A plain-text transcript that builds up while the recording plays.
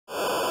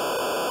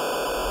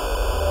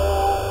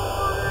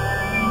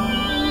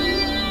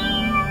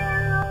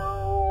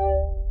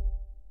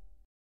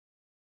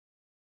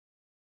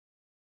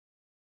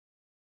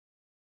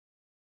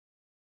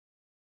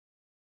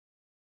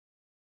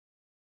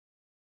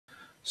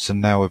So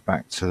now we're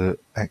back to the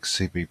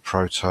XCB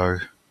Proto,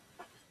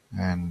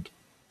 and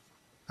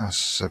as I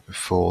said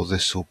before,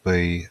 this will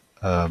be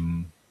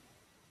no,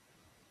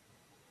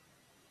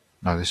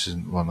 this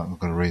isn't one that I'm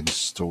going to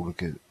reinstall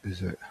again,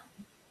 is it?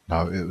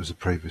 No, it was the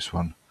previous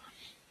one.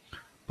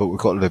 But we've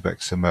got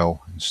libxml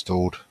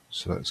installed,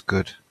 so that's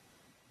good.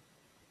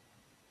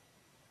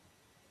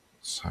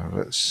 So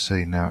let's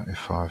see now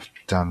if I've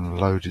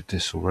downloaded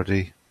this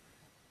already.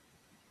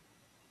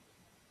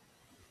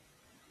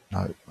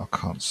 No, I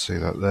can't see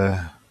that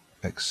there.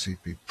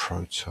 XCB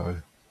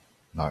Proto.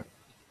 No.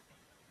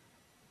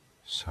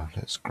 So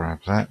let's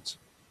grab that.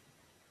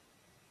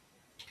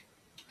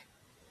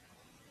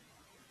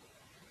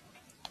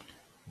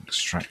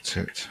 Extract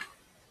it.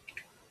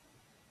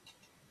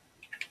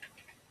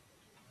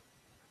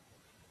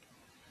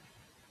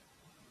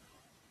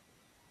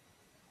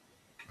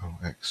 Oh,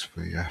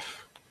 XVF.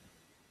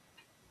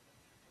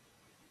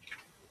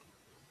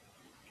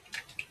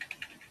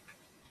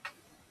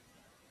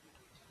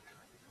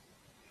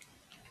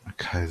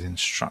 Okay, the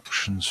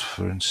instructions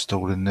for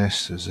installing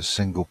this is a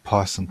single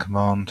Python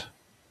command.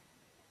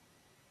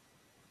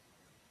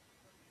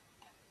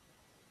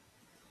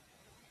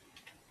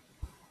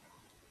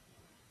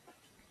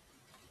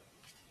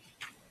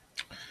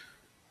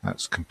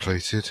 That's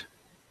completed,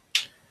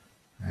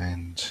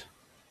 and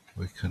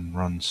we can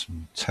run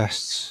some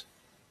tests.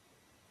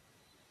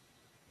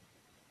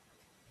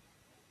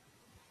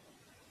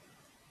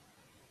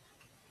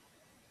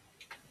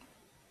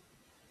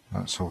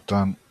 That's all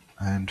done,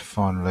 and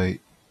finally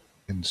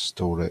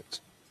install it.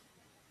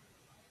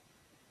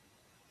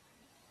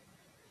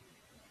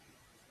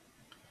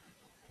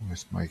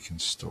 With make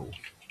install.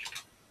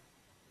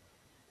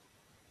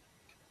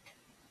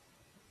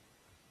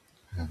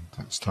 And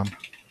that's done.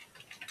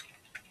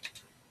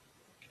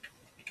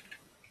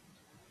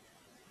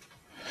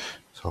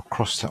 So I'll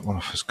cross that one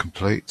off as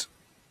complete,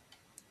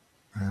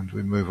 and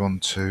we move on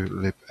to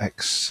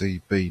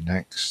libxcb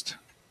next.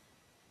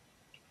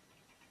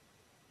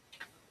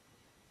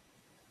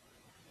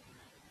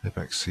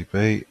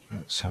 libxcb,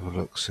 let's have a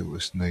look, see what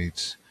this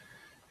needs.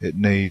 It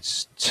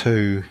needs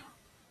two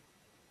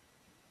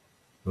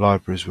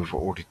libraries we've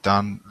already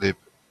done,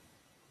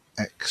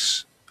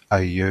 libxau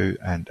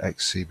and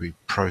xcb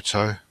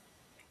proto,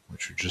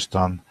 which we've just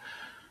done.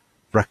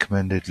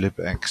 Recommended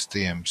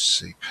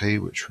libxdmcp,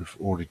 which we've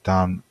already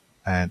done,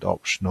 and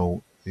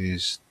optional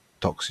is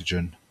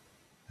Doxygen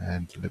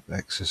and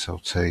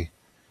libxslt.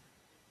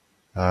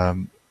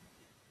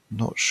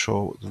 Not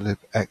sure what the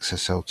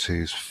libxslt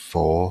is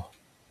for.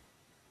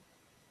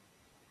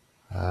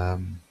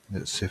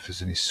 Let's see if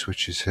there's any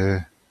switches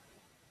here.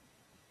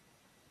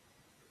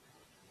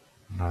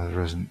 No,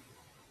 there isn't.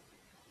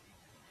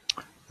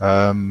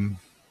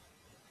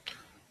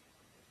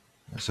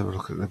 Let's have a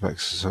look at libx.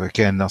 So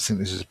again, I think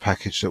this is a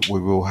package that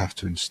we will have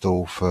to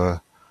install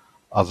for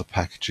other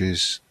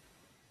packages.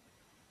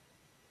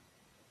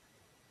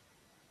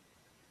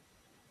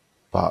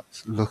 But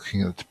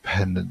looking at the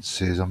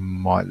dependencies, I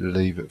might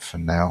leave it for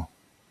now.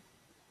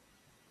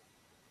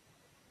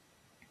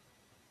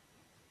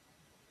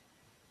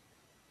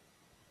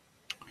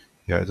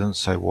 Yeah, it doesn't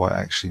say why it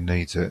actually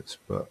needs it,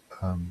 but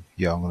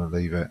yeah, I'm going to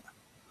leave it.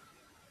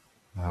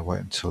 Wait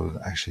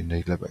until I actually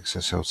need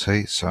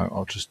libxslt, so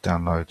I'll just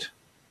download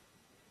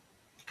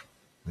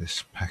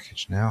this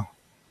package now.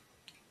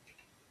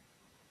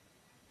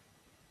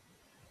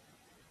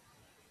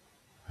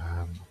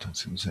 I don't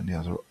think there's any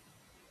other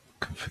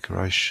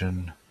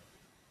configuration.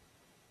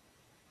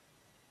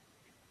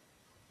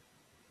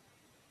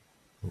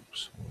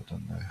 Oops, what have I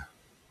done there?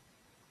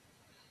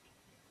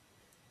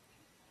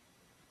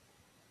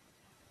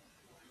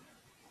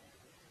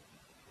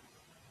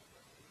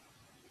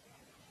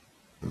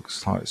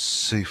 Looks like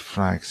C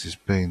flags is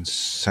being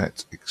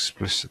set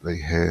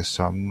explicitly here,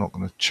 so I'm not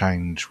going to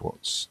change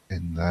what's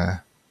in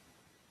there.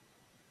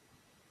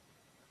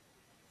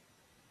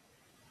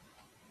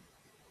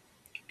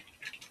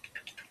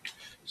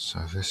 So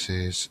this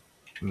is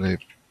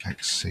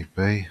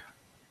libxcb.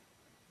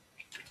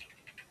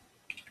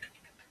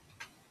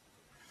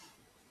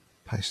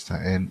 Paste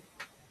that in.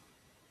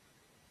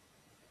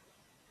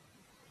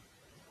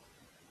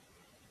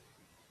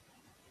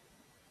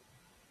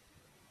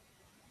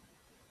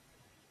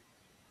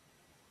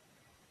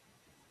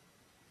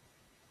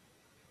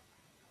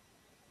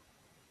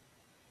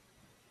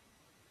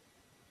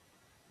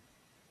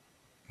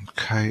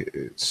 Okay,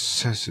 it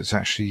says it's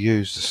actually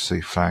used the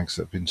C flags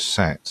that have been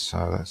set,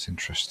 so that's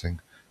interesting.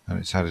 And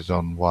it's added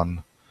on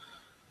one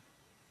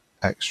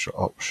extra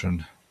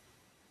option.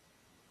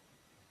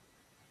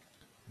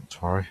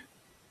 Don't worry.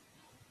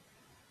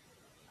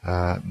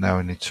 Now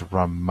we need to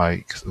run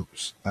make.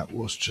 Oops, that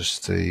was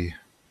just the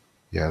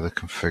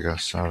configure.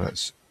 So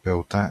let's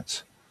build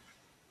that.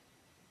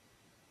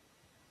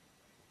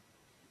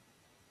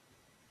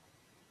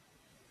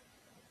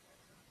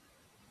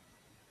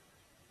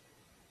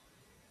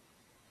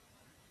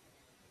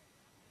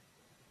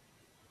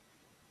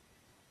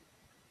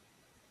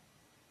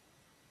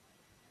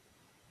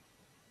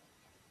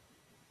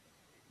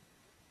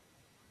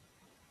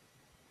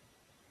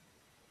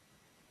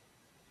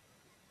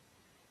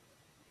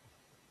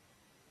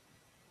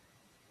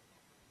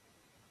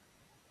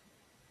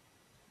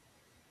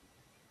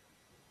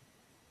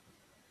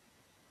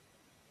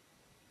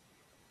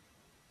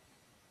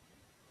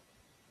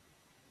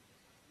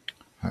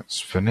 That's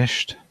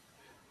finished.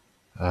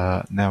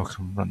 Now we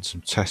can run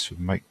some tests with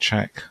make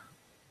check.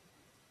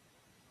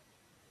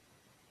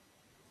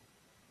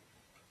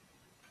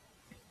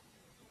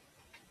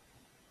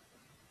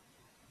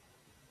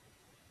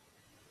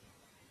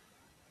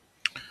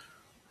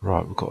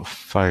 Right, we've got a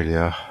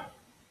failure.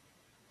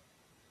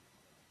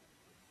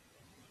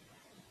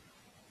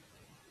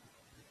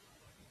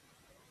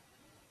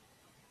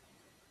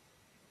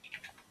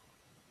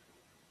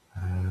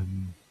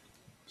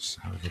 Let's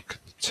have a look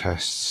at the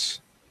tests.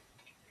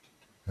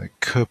 It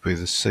could be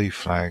the C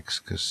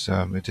flags because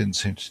it didn't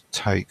seem to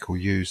take or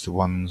use the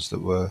ones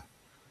that were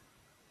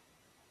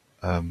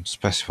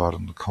specified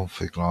on the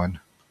config line.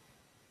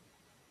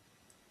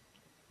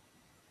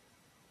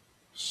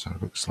 So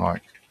it looks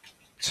like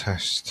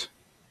test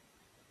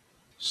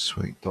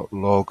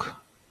suite.log.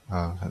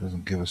 That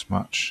doesn't give us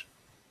much.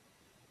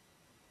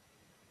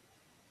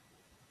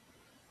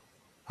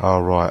 Oh,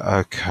 right,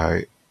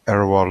 okay.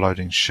 Error while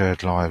loading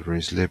shared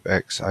libraries,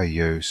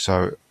 libxau.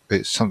 So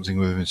it's something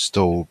we've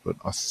installed, but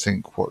I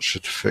think what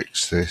should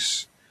fix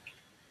this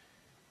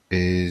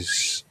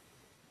is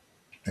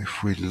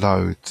if we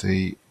load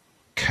the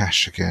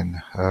cache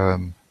again.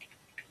 If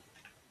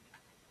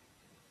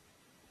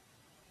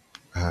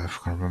I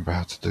can remember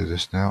how to do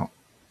this now.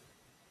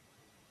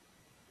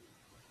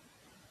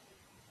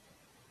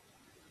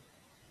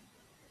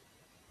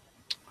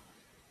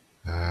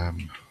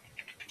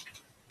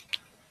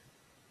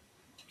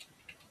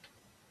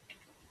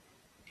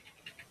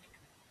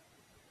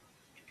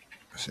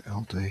 Is it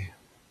LD?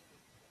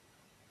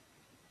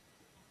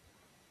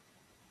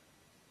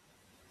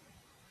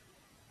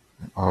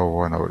 Oh,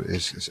 I know what it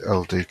is. It's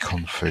LD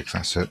config,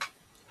 that's it.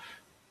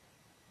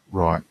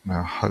 Right,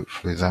 now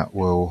hopefully that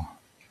will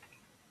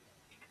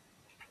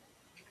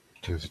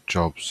do the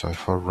job. So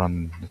if I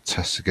run the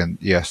test again,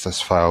 yes,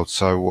 that's failed.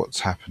 So what's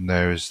happened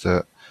there is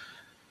that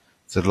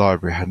the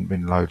library hadn't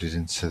been loaded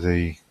into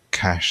the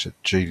cache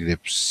that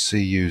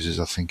glibc uses,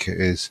 I think it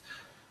is.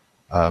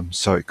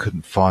 So it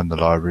couldn't find the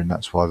library, and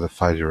that's why the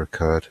failure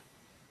occurred.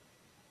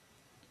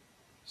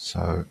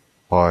 So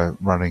by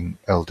running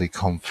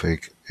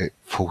ldconfig, it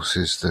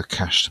forces the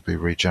cache to be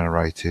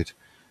regenerated.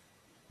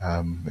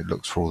 It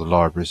looks for all the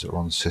libraries that are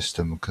on the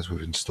system, because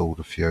we've installed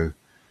a few.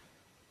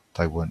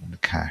 They weren't in the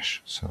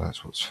cache, so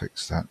that's what's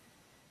fixed that.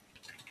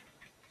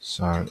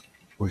 So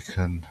we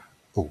can,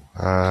 we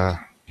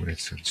need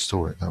to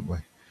install it, don't we?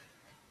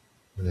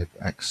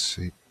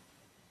 libxcb.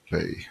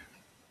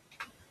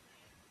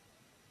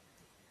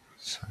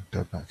 So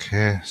go back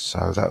here.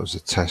 So that was a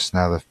test.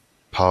 Now they've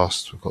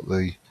passed. We've got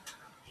the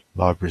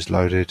libraries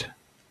loaded.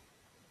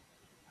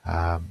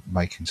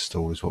 Make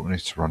install is what we need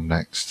to run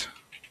next.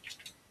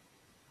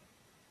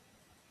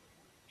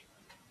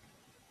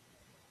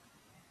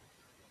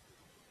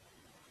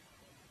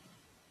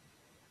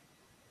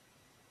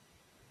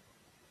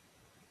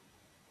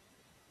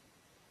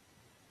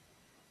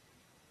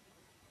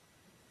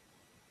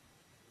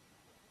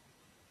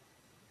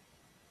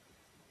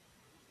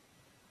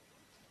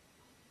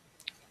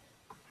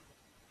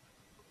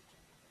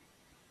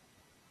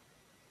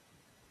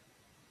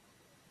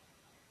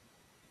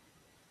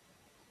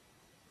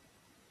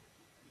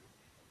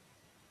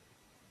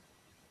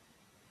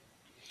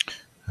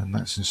 And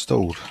that's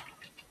installed.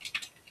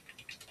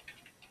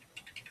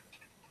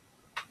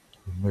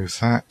 Remove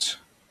that,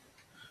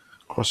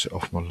 cross it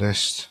off my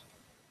list,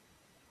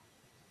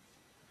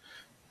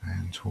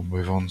 and we'll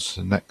move on to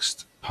the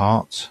next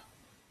part,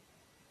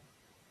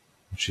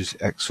 which is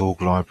Xorg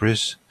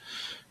libraries.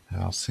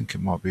 I think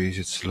it might be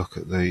easier to look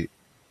at the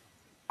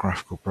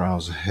graphical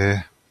browser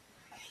here.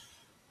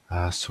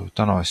 So we've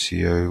done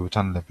ICU, we've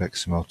done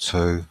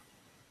libxml2.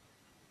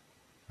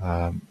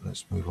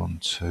 Let's move on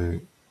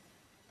to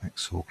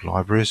Xorg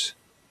libraries.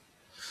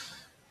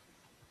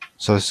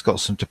 So it's got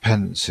some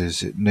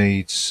dependencies. It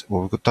needs,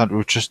 well,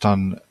 we've just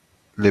done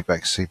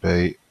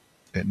libxcb.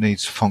 It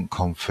needs font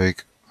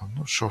config. I'm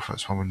not sure if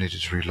that's one we needed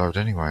to reload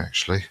anyway,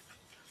 actually.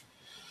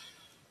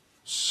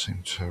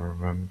 Seem to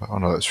remember. Oh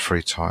no, that's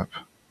free type,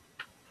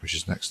 which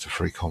is next to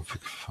free config,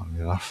 funnily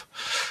enough.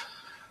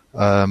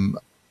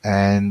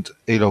 And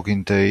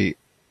Elogind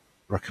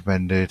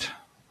recommended.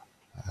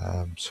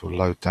 So we'll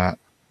load that.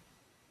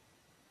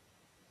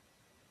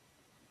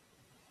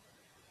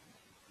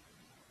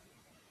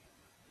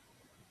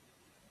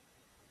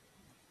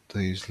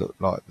 These look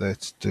like they're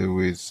to do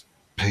with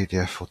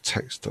PDF or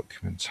text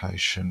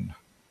documentation.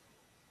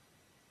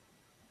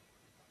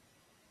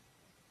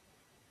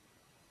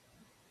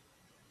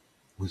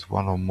 With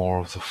one or more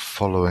of the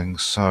following.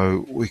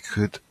 So we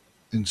could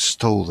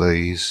install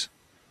these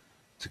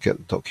to get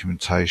the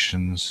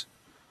documentations.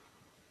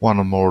 One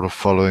or more of the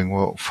following.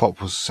 Well, FOP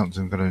was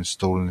something I'm going to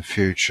install in the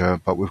future,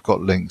 but we've got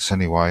links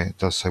anyway. It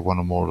does say one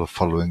or more of the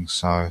following,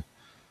 so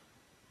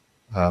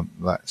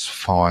that's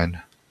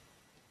fine.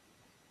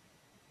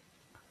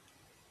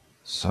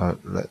 So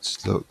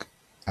let's look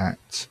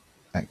at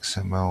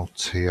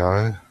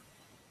XMLTO.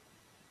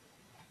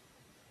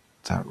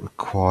 That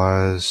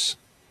requires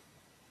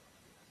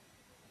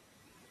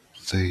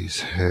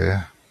these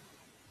here.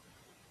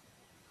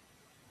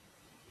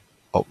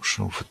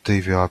 optional for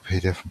DVI,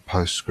 PDF and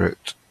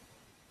PostScript.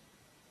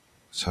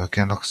 So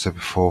again, like I said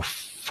before,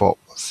 FOP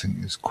I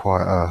think is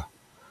quite a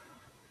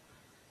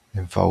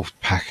involved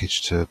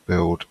package to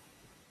build.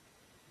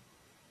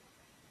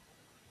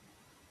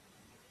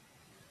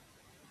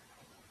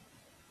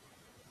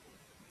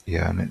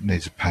 Yeah, and it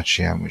needs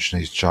Apache AMP, which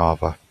needs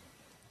Java.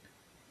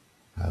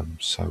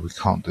 So we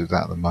can't do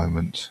that at the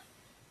moment.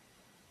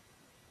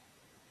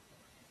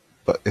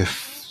 But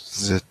if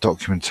the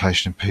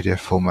documentation in PDF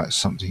format is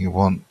something you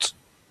want,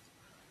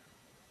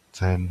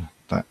 then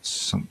that's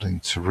something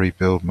to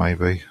rebuild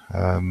maybe.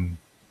 In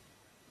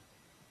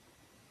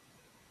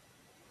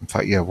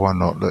fact, yeah, why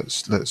not?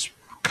 Let's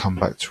come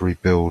back to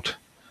rebuild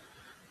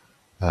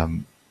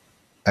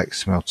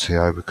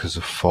XMLTO because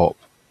of FOP.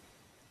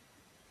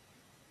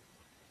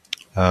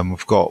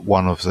 We've got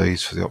one of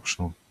these for the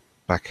optional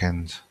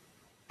backend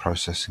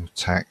processing of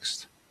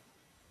text,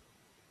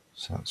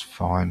 so that's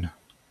fine.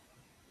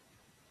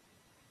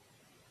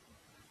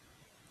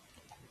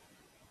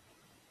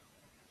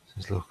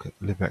 Let's look at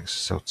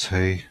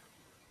libxslt.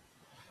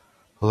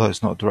 Although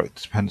it's not a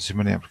direct dependency,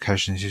 many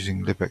applications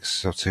using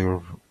libxslt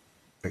will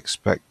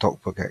expect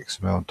docbook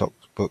XML and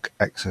docbook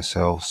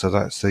XSL, so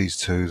that's these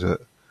two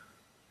that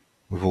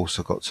we've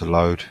also got to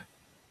load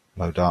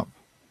up.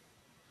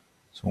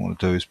 So what I'm going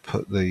to do is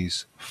put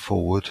these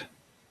forward.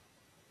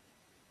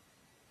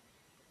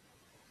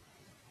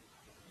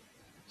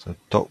 So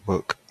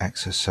docbook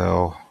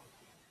XSL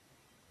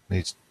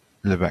needs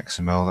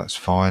libxml, that's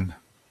fine.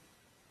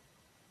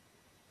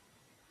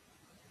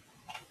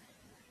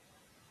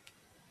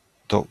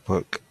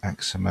 Docbook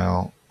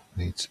XML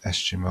needs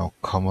SGML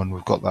common.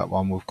 We've got that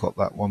one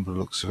by the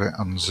looks of it.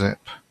 Unzip.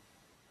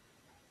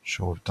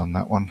 Sure, we've done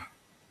that one.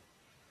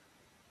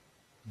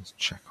 Let's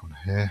check on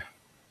here.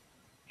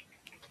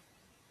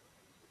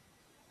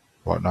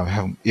 Right, no, we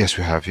haven't. Yes,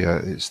 we have.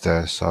 Yeah, it's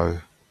there. So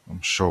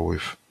I'm sure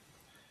we've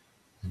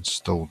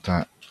installed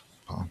that.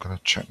 But I'm going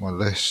to check my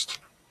list.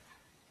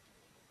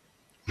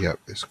 Yep,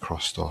 it's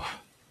crossed off.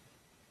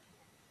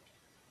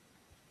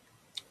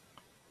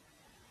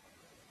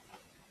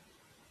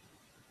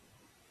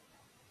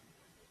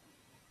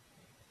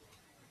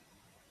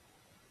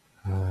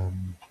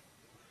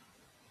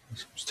 I'm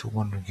still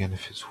wondering again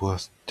if it's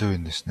worth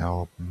doing this now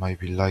or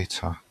maybe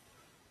later.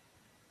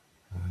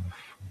 From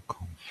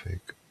config.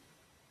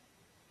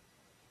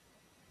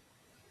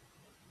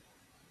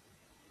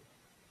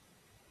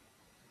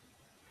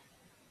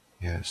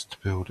 Yeah, it's to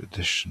build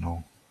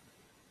additional.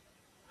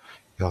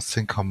 Yeah, I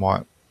think I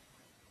might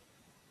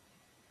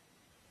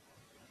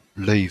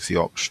leave the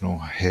optional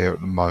here at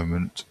the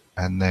moment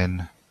and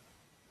then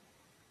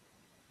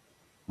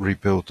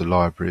rebuild the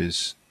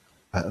libraries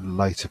at a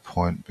later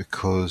point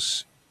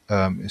because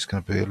it's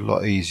going to be a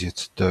lot easier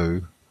to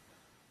do.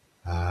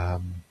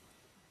 I've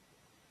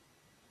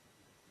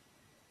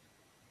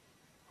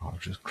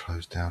just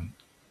closed down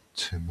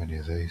too many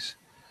of these.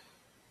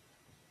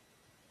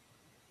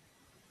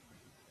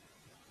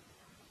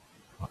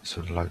 Right,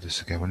 so to load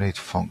this again, we need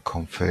font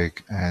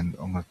config, and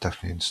I'm going to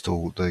definitely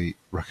install the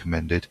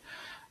recommended.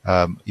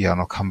 Yeah,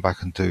 and I'll come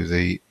back and do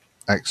the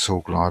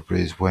Xorg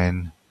libraries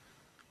when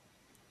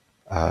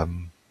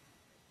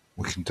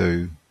we can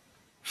do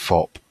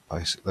FOP,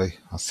 basically,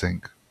 I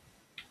think.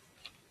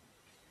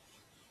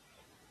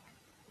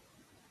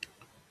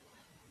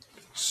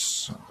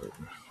 So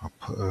I'll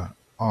put an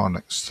R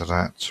next to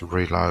that to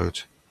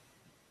reload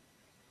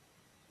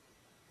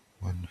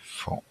when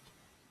FOP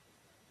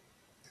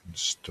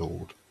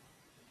installed.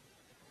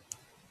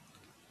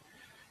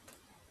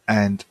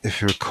 And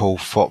if you recall,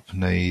 FOP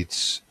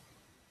needs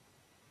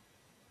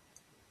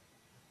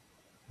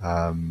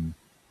ANT,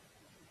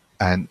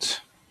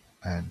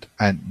 and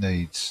ANT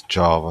needs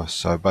Java.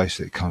 So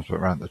basically it comes back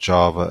around to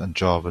Java, and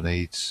Java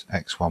needs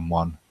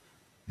X11,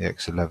 the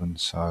X11,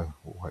 so,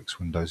 or X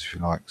Windows if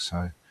you like.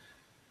 So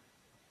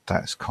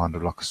that's kind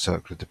of like a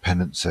circular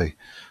dependency.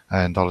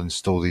 And I'll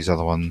install these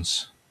other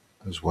ones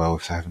as well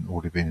if they haven't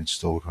already been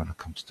installed when I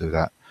come to do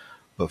that.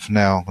 But for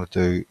now, I'm going to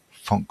do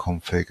font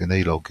config and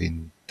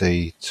Elogind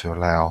D to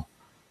allow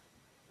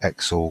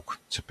Xorg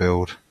to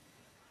build.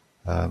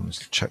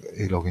 Let's check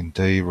Elogind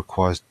D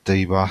requires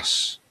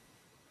DBus.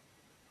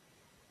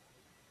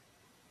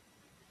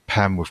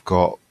 PAM we've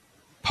got.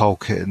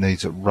 Polkit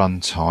needs at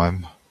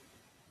runtime.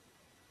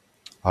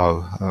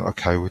 Oh,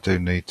 okay, we do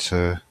need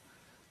to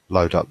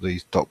load up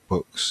these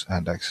docbooks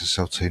and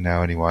XSLT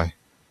now anyway.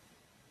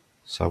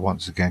 So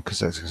once again,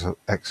 because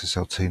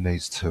XSLT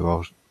needs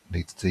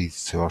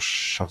these two, I'll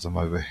shove them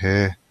over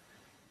here.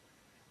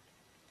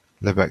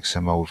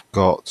 libxml we've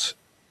got.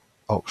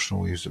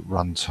 Optional used at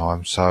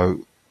runtime.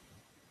 So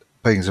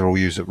things are all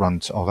used at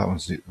runtime. Oh, that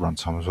one's at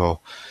runtime as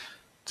well.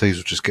 These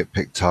will just get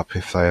picked up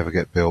if they ever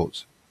get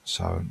built.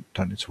 So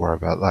don't need to worry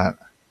about that.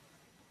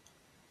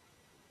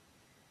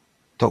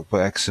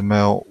 Docbook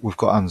XML, we've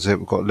got unzip,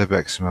 we've got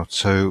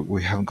libxml2,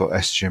 we haven't got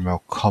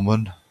SGML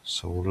common,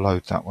 so we'll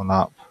load that one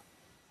up.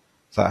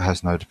 That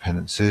has no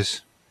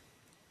dependencies.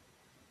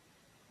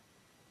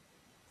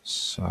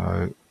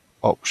 So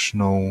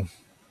optional,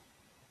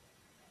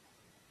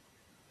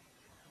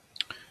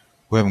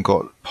 We haven't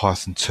got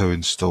Python 2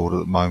 installed at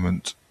the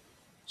moment,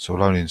 so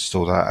we'll only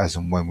install that as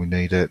and when we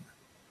need it.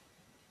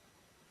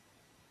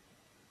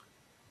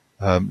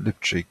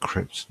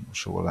 libgcrypt, not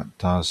sure what that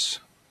does.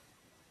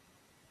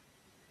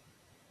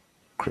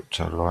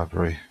 Crypto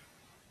library.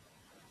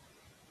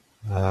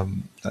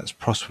 That's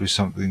possibly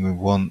something we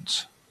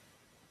want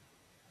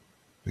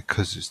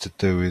because it's to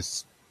do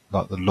with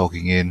like the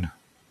logging in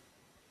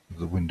of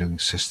the windowing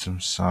system.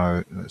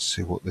 So let's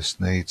see what this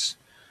needs.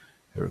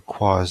 It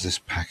requires this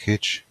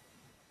package.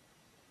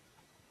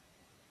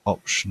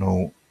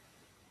 Optional.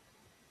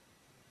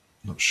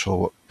 Not sure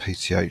what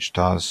PTH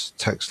does.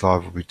 Text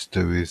library to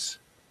do with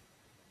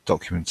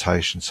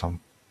documentation, so I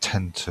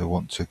tend to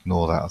want to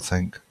ignore that, I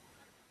think.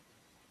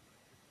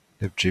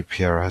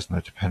 libgpr has no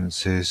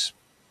dependencies.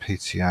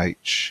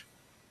 PTH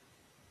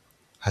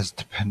has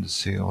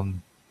dependency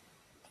on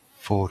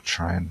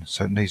Fortran,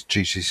 so it needs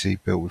GCC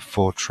built with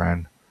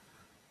Fortran.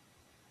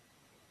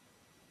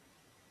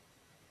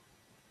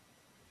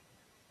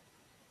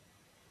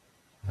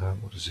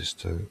 What does this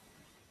do?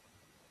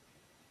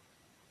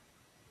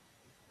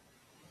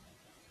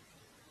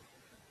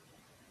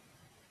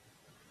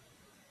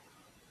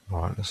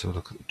 Right, let's have a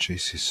look at the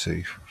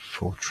GCC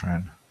for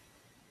Fortran.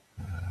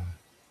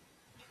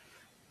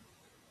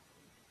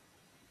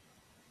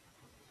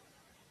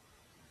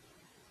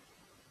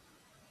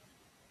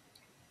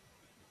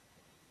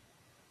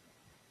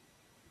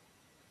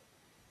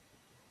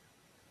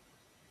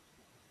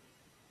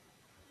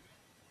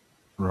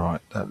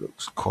 Right, that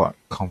looks quite a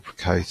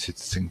complicated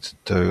thing to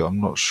do. I'm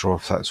not sure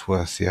if that's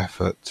worth the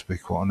effort, to be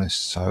quite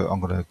honest, so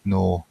I'm going to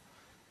ignore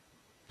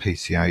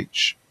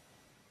PTH.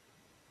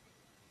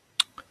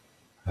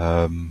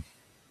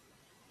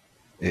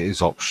 It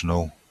is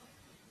optional,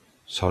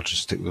 so I'll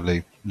just stick with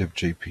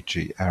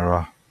libgpg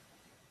error.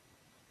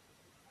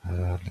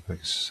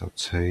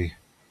 libxlt.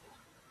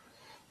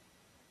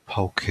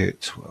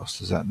 Polkit, what else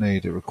does that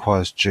need? It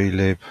requires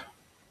glib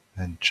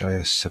and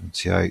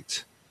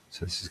JS78.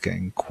 So this is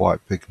getting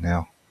quite big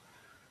now.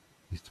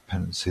 These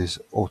dependencies,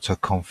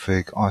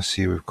 autoconfig,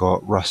 IC we've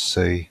got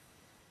rustc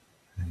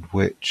and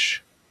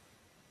which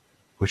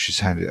is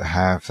handy to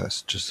have.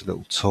 That's just a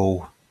little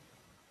tool.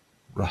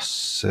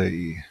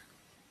 rustc.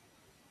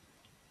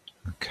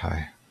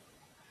 Okay.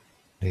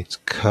 Needs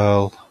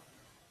curl,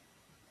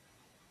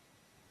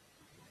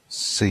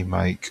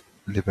 cmake,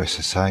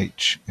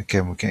 libssh.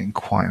 Again, we're getting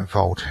quite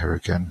involved here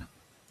again.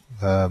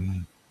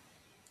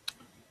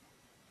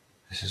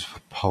 This is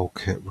for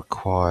Polkit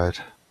required.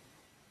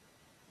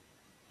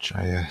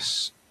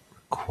 JS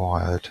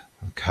required.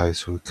 Okay,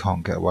 so we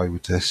can't get away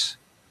with this.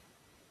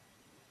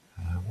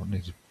 What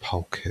needed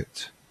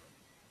Polkit?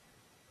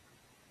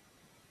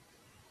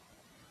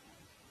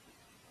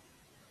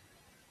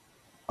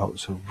 Oh,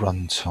 it's a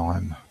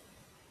runtime.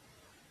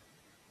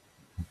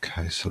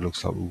 Okay, so it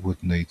looks like we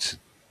would need to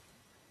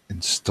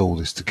install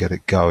this to get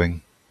it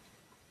going.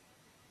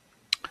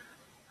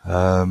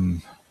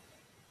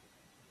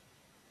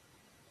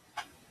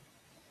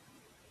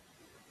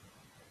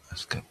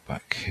 Let's get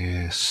back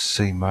here.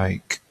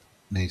 CMake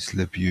needs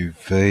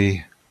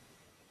libuv.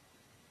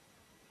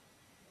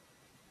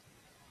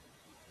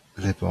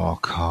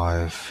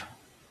 libarchive.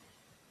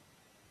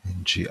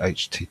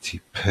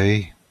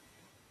 NGHTTP.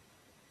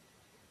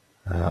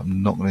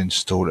 I'm not going to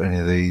install any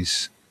of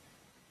these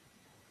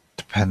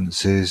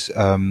dependencies.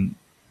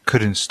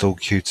 Could install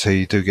Qt.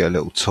 You do get a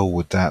little tool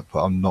with that,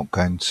 but I'm not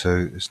going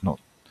to. It's not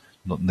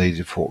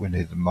needed for what we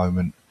need at the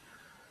moment.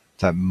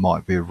 That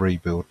might be a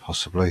rebuild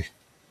possibly.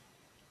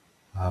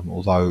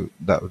 Although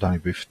that would only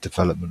be for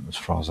development as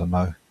far as I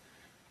know.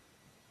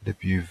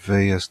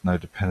 libuv has no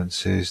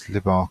dependencies.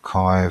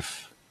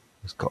 libarchive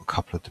has got a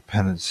couple of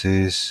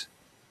dependencies.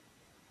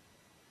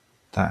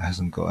 That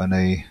hasn't got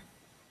any.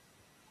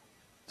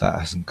 That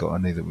hasn't got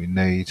any that we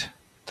need.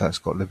 That's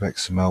got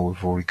libxml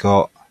we've already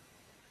got.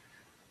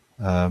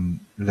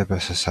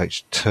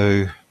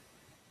 libssh2.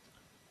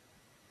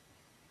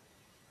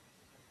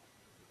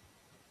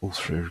 All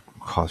three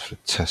required for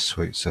the test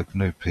suite. So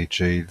GNU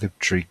PG,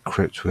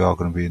 libgcrypt we are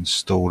going to be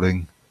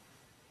installing,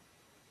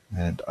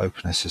 and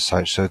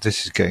OpenSSH. So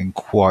this is getting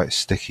quite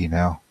sticky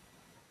now.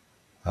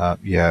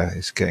 Yeah,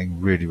 it's getting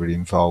really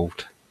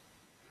involved.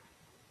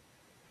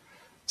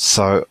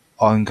 So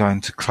I'm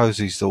going to close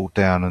these all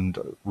down and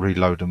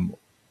reload them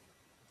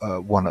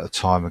one at a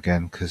time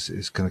again, because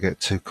it's going to get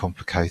too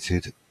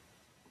complicated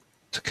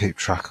to keep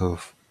track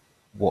of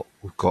what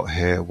we've got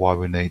here, why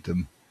we need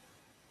them.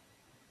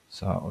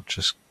 So I'm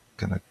just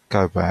going to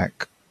go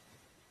back.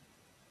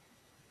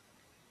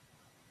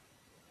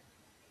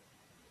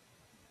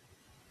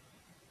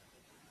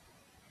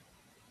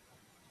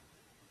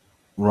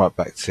 Right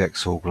back to the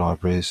Xorg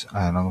libraries,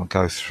 and I'm going to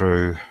go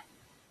through,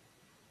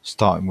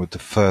 starting with the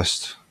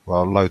first.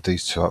 Well, I'll load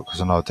these two up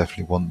because I know I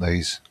definitely want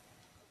these.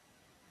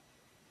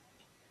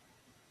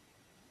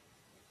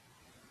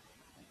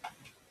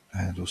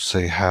 And we'll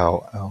see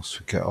how else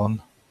we get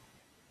on.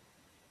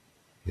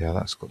 Yeah,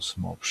 that's got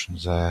some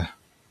options there.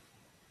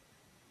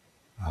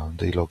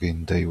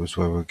 Elogind was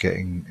where we were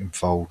getting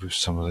involved with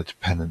some of the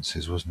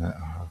dependencies, wasn't it?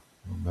 I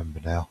remember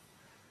now.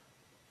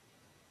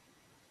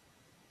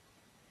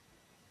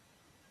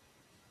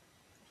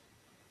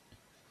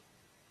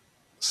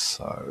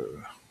 So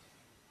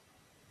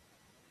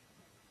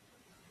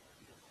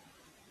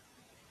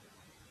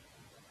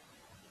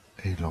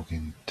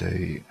Elogind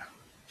D.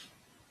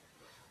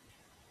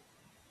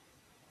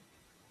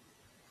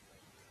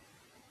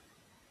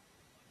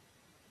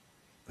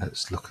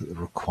 Let's look at the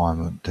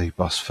requirement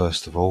DBus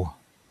first of all.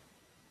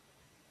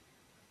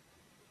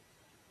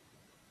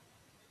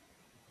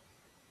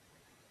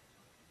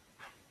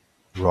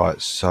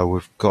 Right, so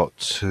we've got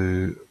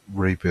to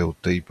rebuild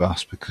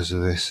DBus because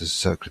of this as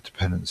circuit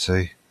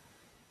dependency.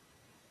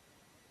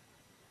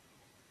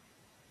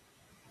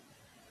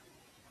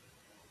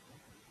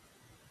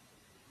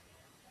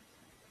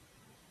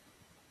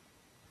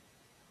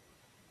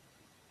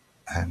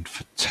 And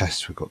for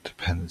tests we've got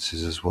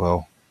dependencies as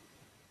well.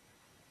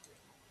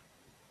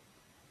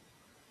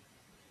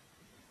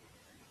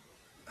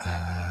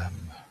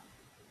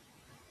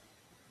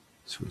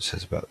 That's what it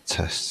says about the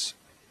tests.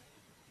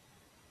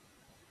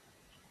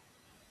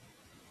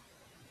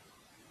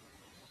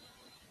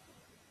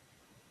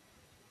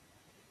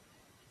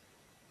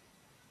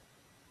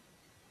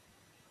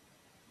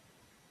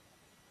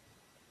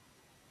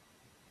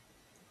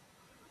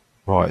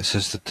 Right, it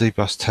says the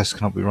DBus test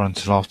cannot be run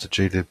until after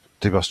DBus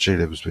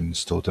glib has been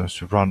installed and must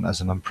be run as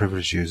an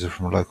unprivileged user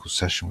from a local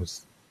session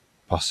with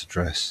bus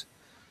address.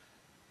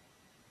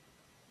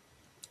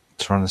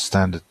 To run the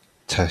standard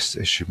test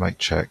issue make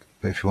check,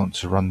 but if you want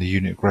to run the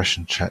unit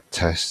aggression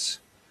tests,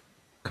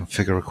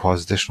 configure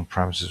requires additional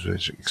parameters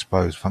which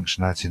expose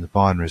functionality in the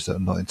binaries that are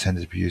not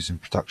intended to be used in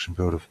production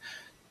build of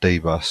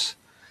DBus.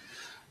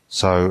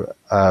 So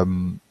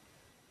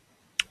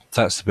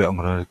that's the bit I'm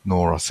going to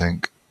ignore, I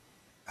think.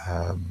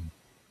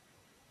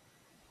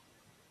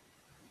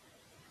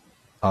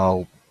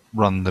 I'll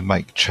run the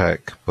make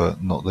check,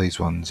 but not these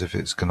ones if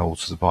it's going to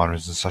alter the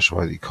binaries in such a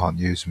way that you can't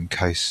use them in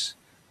case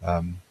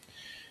you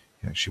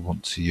actually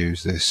want to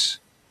use this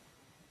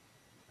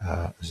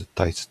as a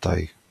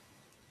day-to-day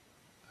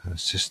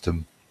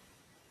system.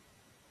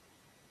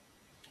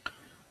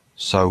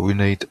 So we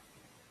need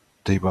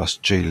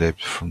DBus glib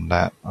from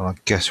that, and I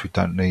guess we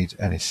don't need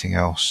anything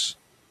else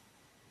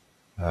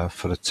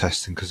for the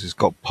testing because it's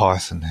got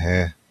Python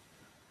here.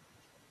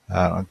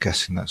 I'm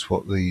guessing that's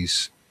what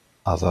these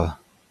other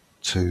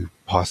two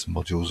Python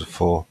modules are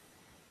for.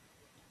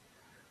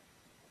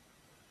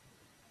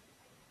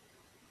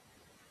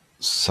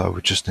 So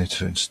we just need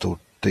to install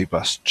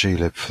DBus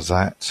glib for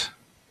that.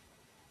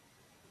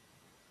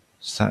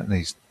 So that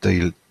needs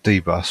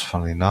DBus,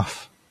 funnily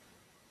enough,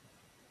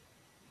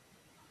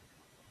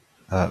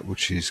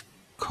 which is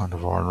kind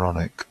of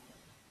ironic.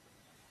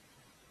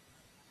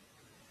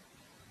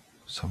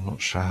 So I'm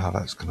not sure how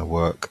that's going to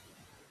work.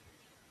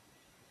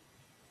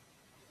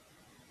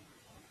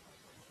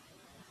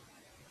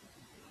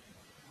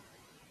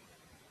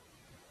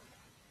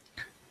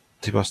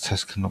 DBus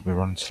test cannot be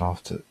run until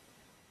after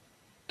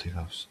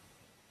DBus.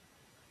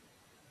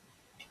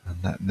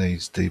 And that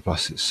needs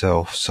DBus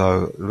itself.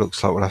 So it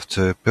looks like we'll have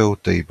to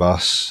build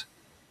DBus,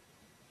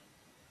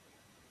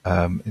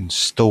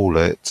 install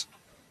it,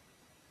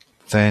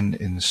 then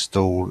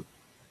install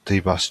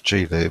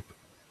DBus glib,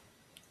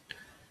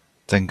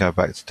 then go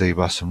back to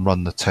DBus and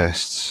run the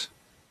tests.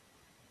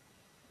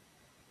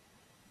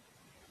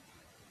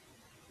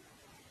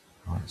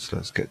 Right, so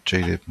let's get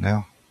glib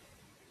now.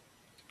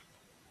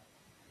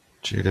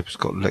 Glib's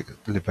got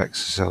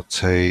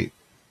libxslt.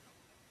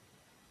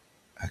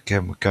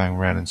 Again, we're going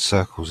around in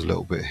circles a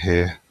little bit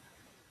here.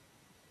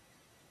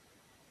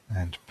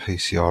 And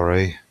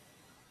PCRE.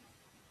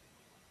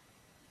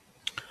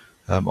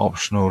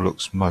 Optional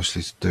looks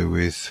mostly to do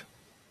with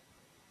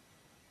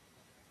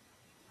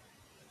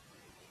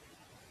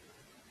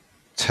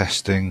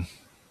testing.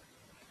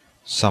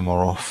 Some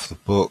are off the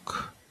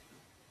book.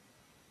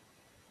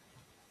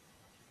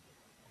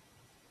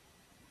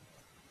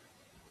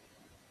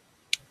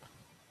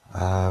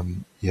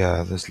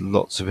 Yeah, there's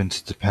lots of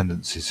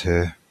interdependencies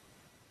here.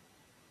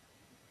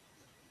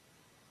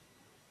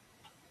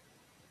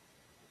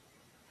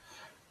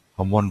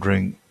 I'm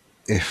wondering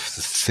if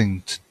the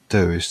thing to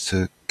do is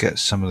to get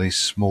some of these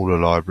smaller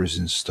libraries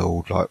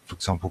installed, like for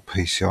example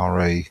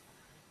PCRE.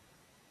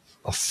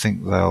 I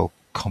think they'll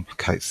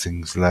complicate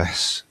things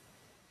less.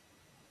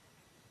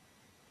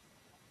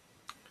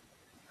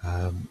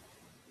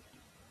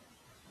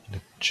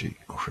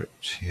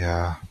 libgcrypt,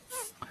 yeah.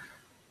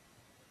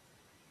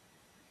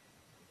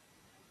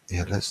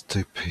 Yeah, let's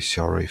do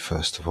PCRE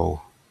first of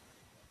all.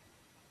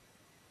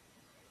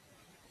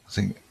 I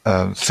think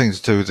the thing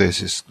to do with this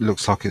is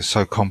looks like it's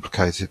so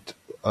complicated.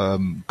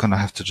 Gonna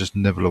have to just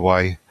nibble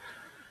away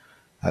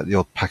at the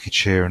odd package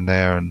here and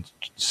there and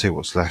see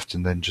what's left,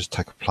 and then just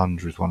take a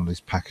plunge with one of these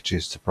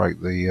packages to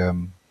break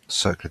the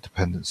circular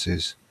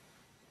dependencies,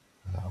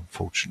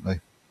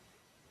 unfortunately.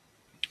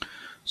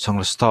 So I'm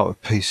going to start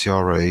with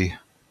PCRE,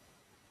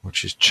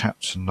 which is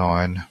chapter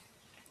 9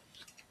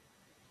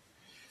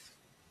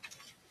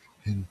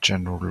 in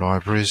general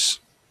libraries.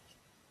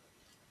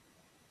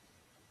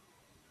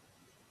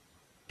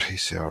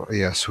 PCRE,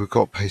 yeah, so we've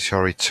got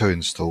PCRE 2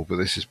 installed, but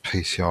this is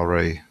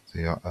PCRE,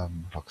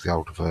 like the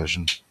older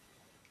version.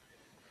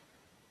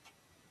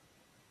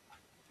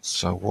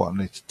 So what I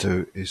need to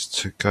do is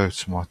to go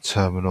to my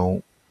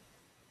terminal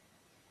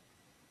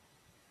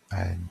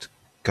and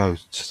go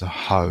to the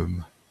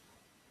home,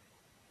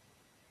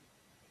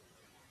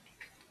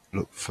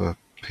 look for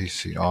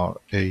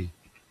PCRE.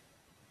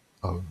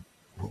 Oh,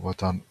 what have I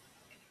done?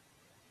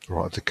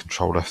 Right, I did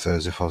Control F there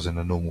as if I was in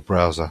a normal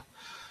browser.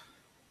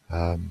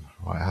 Right,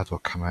 how do I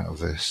come out of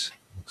this?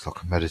 Looks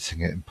like I'm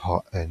editing it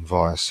in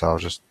Vice, so I'll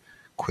just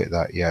quit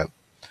that. Yeah,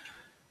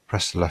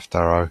 press the left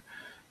arrow.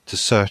 To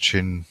search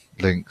in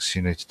links,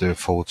 you need to do a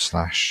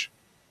 /,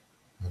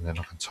 and then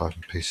I can type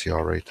in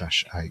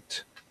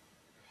PCRE-8,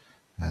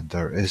 and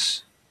there it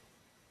is.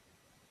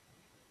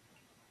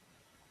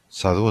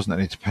 So there wasn't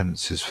any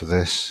dependencies for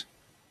this.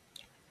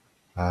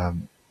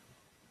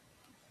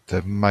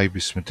 There may be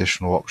some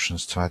additional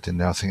options to add in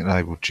there. I think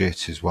enable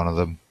JIT is one of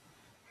them.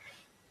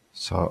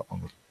 So I'm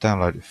going to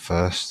download it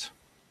first.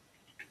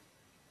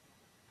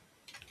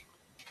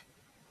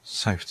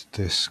 Save to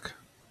disk.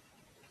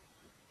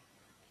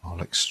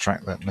 I'll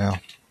extract that now.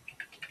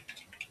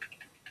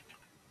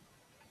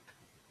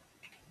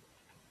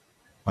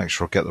 Make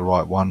sure I get the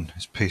right one.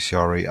 It's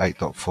PCRE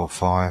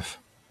 8.45.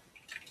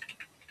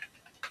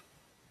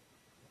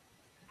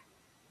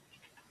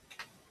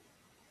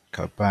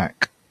 Go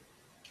back.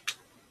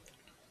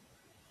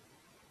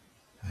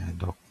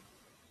 And I'll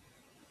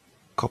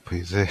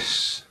copy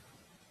this.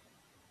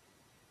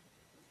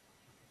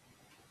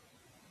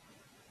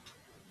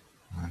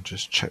 And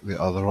just check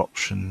the other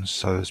options.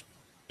 So there's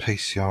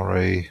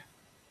PCRE.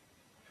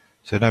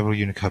 So enable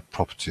Unicode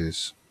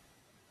properties.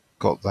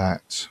 Got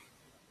that.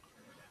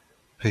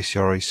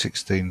 PCRE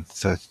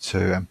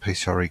 1632 and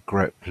PCRE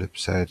grep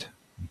libz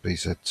and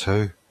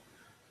bz2.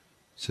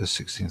 So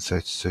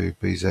 1632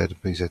 bz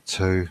and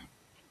bz2.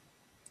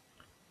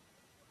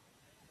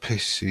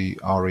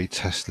 PCRE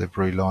test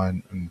library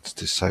line and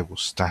disable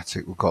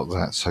static. We've got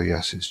that. So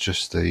yes, it's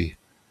just the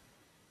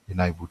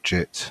enable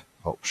JIT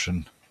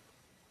option,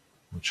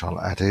 which I'll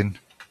add in.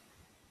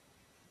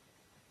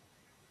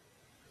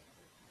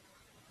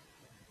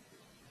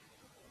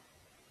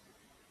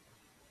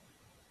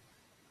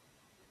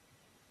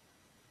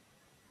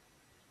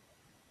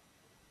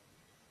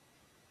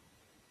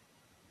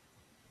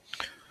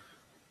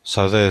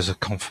 So there's a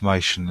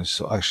confirmation.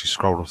 It's actually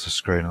scrolled off the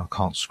screen. I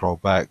can't scroll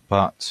back,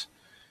 but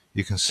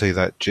you can see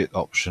that JIT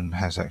option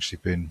has actually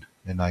been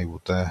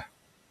enabled there,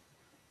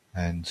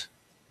 and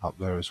up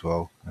there as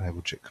well,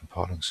 enable JIT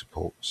compiling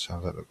support.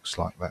 So that looks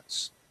like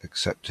that's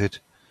accepted.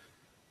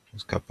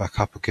 Let's go back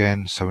up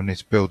again. So we need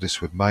to build this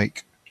with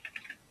make.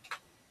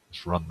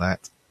 Let's run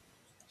that.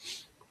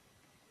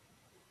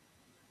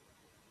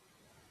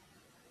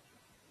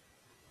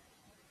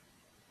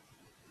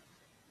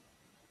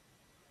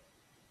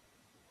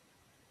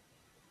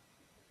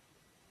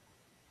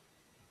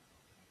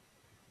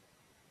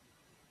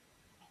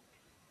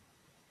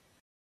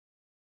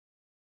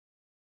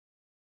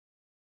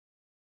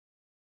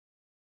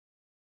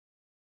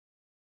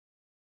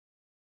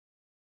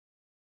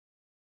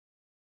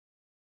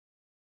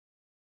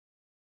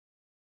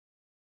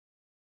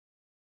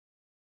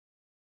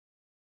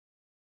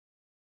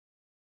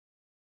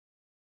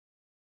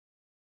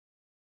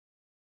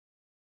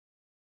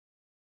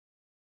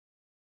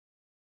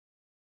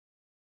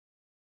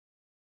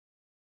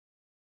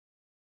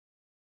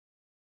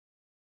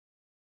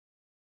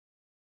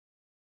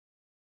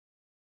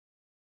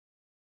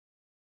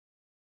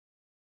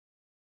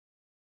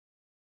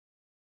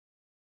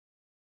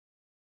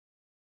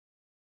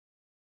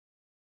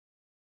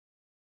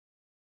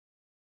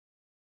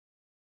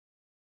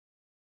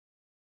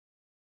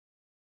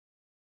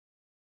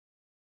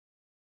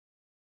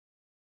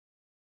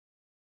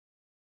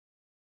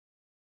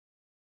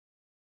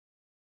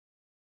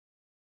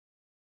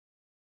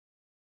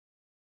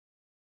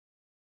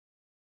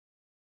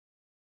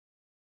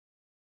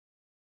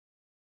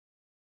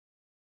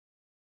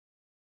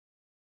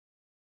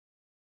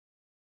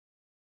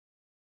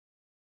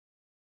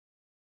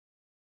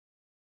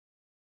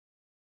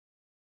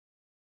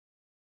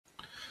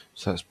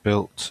 So that's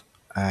built,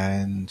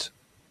 and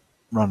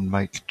run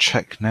make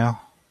check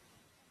now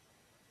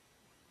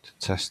to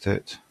test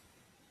it.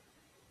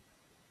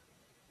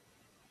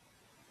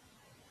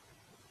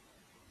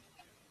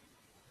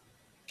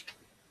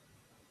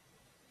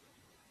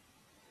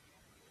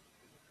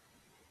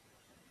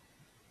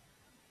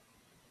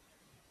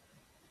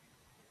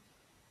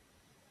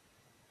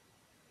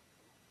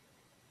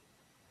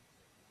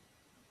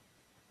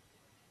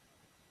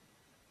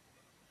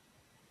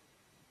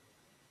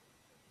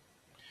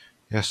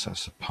 Yes,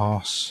 that's a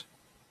pass.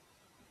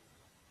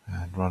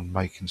 And run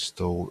make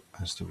install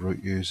as the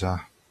root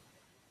user.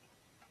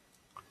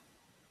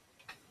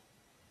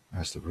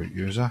 As the root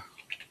user.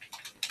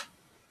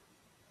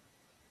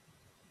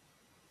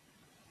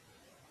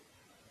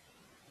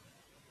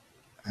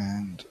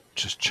 And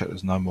just check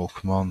there's no more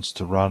commands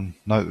to run.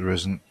 No, there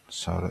isn't,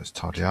 so let's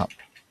tidy up.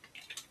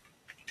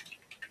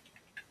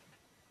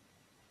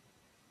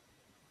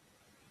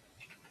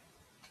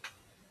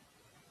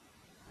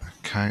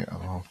 Okay,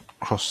 I'll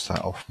cross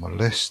that off my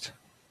list.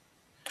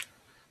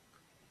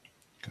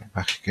 Go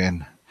back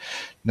again.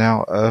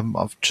 Now,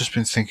 I've just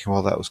been thinking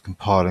while that was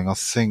compiling, I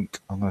think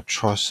I'm going to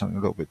try something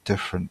a little bit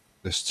different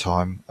this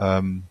time.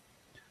 I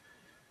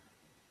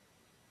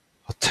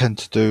tend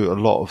to do a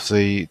lot of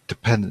the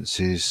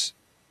dependencies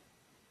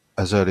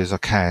as early as I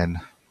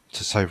can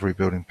to save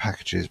rebuilding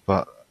packages,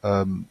 but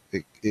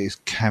it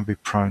can be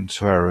prone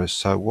to errors.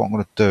 So what I'm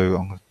going to do,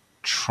 I'm going to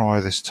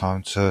try this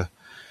time to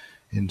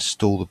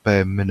install the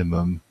bare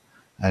minimum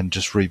and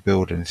just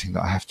rebuild anything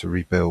that I have to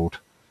rebuild.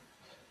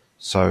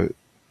 So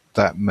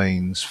that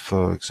means,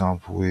 for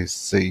example,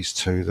 with these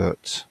two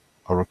that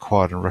are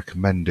required and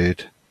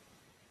recommended,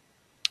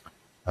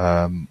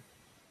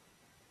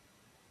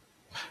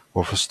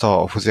 well, for a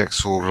start off with the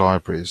Excel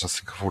libraries, I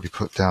think I've already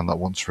put down that I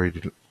want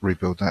to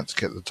rebuild that to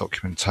get the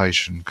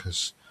documentation,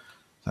 because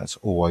that's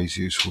always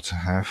useful to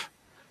have.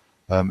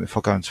 If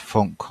I go into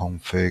font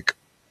config,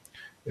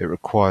 it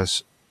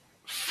requires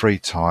free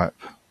type.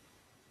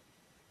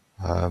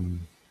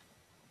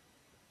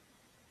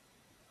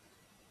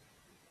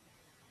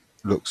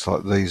 Looks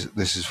like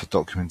this is for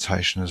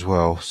documentation as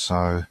well.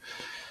 So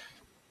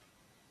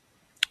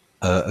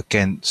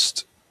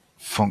against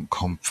font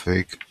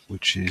config,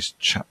 which is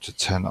chapter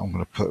 10, I'm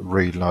going to put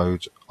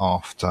reload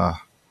after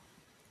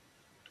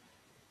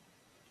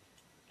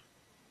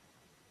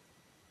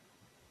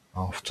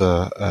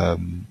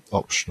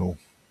optional.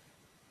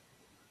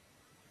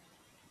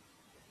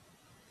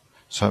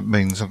 So it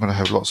means I'm going to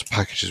have lots of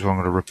packages where I'm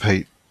going to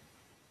repeat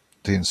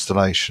the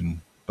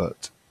installation,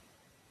 but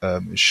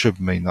it should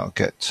mean that I'll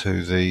get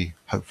to the,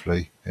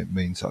 hopefully it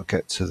means that I'll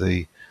get to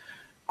the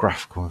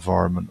graphical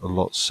environment a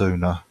lot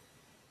sooner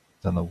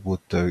than I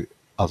would do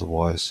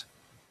otherwise.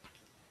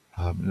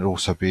 It'll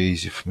also be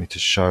easier for me to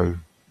show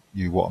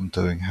you what I'm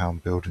doing, how I'm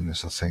building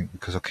this, I think,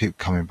 because I keep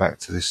coming back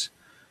to this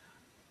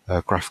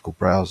graphical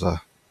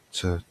browser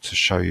to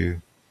show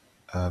you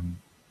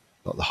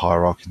like the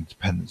hierarchy and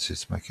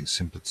dependencies to make it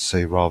simpler to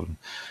see, rather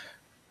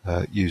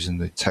than using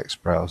the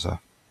text browser,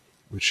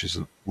 which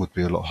would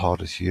be a lot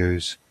harder to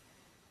use.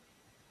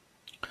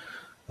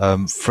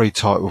 Free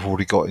type we've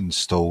already got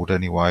installed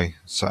anyway,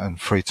 so, and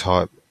free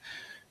type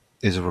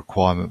is a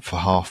requirement for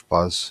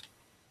half-buzz.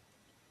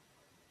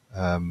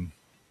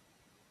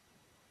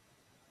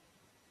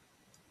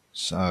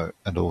 So,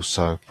 and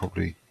also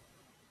probably,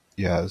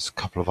 yeah, there's a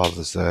couple of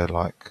others there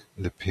like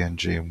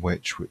libpng and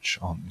which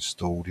aren't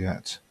installed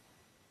yet.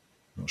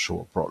 Not sure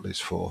what Brotli's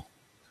for.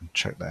 I can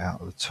check that out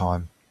at the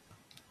time.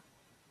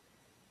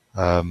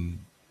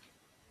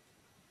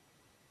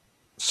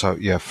 So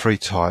yeah, free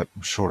type,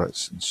 I'm sure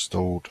that's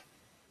installed,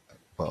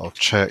 but I'll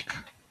check.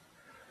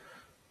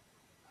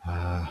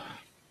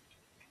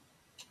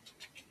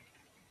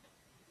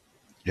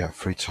 Yeah,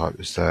 free type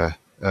is there.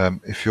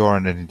 If you are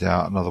in any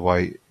doubt, another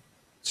way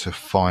to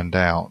find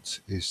out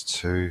is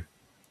to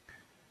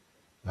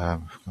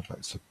go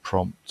back to the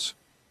prompt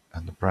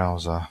and the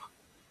browser,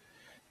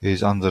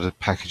 is under the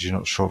package you're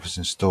not sure if it's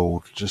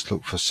installed, just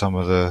look for some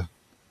of the,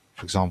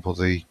 for example,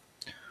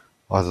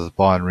 either the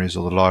binaries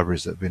or the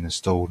libraries that have been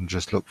installed, and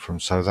just look for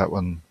them. So that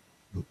one,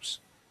 oops,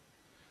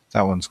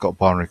 that one's got a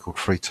binary called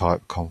free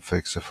type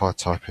config. So if I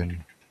type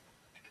in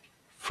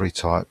free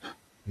type,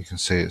 you can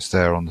see it's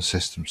there on the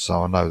system,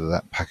 so I know that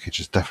that package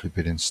has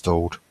definitely been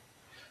installed.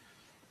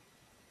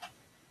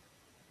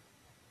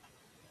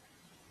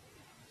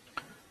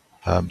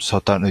 So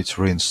I don't need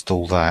to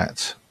reinstall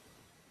that.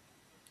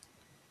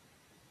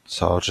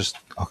 So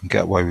I can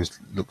get away with,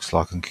 looks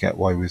like I can get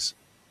away with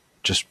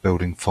just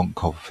building font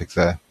config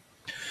there.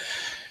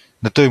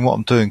 Now doing what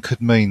I'm doing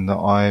could mean that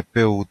I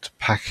build the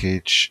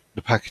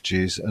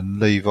packages and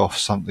leave off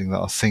something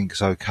that I think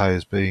is okay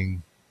as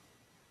being,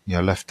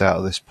 left out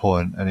at this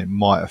point, and it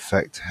might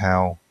affect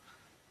how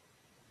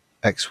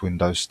X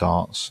window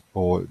starts,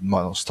 or it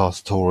might not start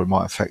at all, or it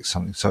might affect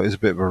something. So it's a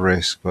bit of a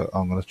risk, but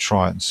I'm going to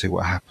try it and see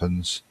what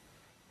happens.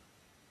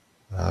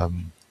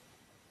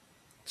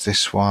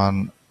 This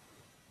one,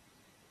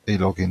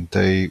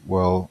 Elogind,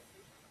 well,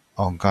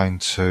 I've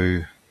got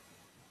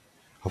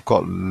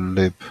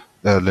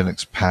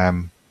Linux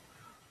PAM.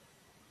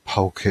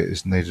 Polkit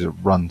is needed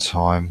at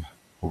runtime,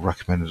 or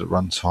recommended at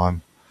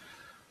runtime.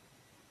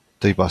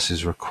 DBus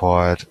is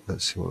required.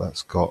 Let's see what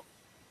that's got.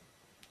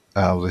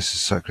 Oh, this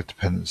is circular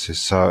dependencies.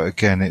 So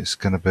again, it's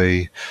going to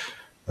be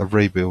a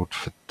rebuild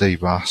for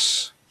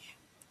DBus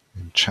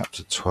in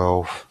chapter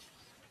 12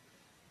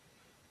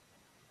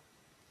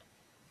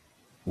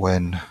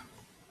 when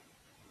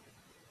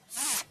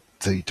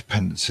the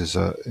dependencies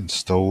are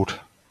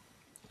installed.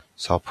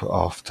 So I'll put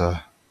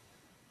after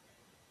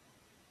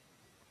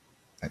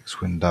X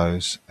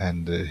Windows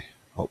and the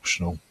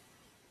optional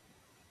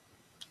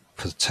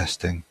for the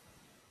testing.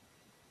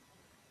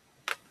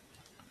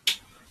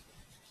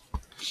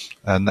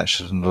 And that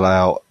should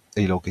allow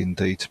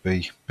Elogind to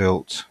be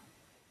built.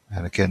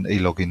 And again,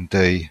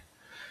 Elogind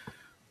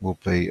will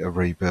be a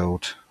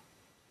rebuild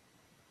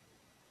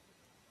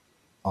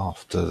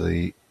after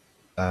the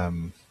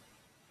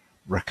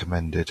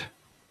recommended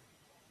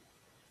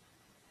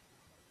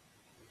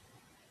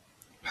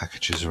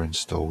packages are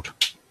installed.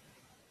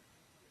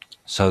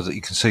 So that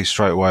you can see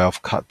straight away,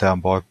 I've cut down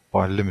by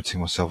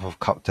limiting myself. I've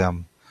cut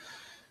down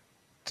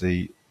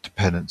the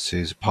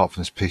dependencies, apart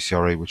from this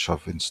PCRE which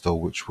I've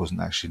installed, which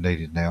wasn't actually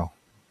needed now.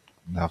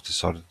 Now I've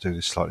decided to do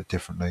this slightly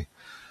differently.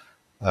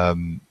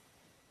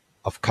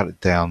 I've cut it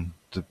down,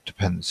 the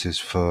dependencies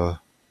for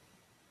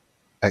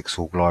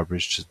Xorg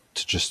libraries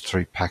to just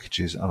 3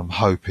 packages, and I'm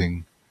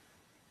hoping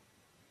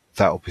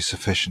that will be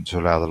sufficient to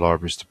allow the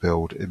libraries to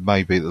build. It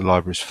may be that the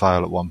libraries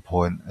fail at one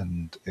point,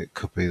 and it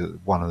could be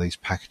that one of these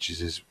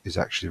packages is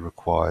actually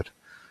required,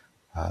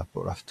 but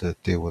we'll have to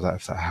deal with that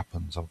if that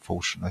happens,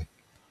 unfortunately.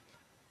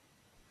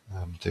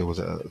 Deal with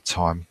it at the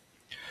time.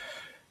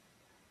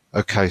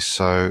 Okay,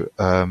 so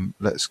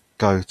let's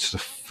go to the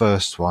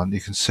first one.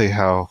 You can see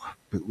how,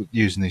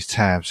 using these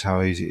tabs,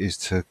 how easy it is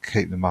to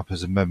keep them up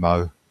as a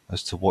memo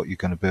as to what you're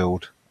going to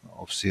build.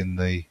 Obviously in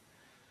the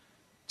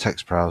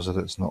text browser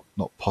that's not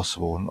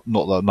possible.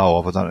 Not that I know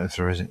of. I don't know if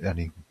there isn't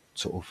any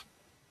sort of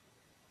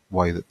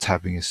way that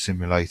tabbing is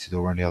simulated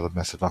or any other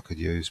method I could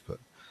use, but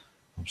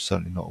I'm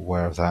certainly not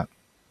aware of that.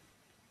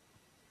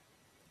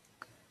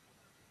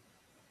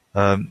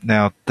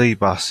 Now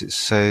DBus, it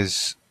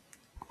says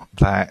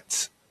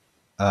that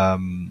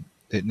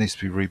it needs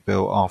to be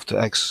rebuilt after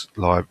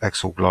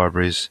Xorg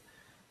libraries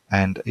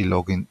and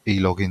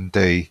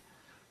Elogind.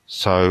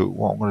 So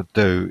what I'm going to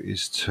do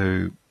is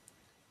to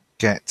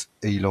get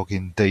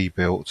Elogind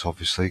built,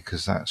 obviously,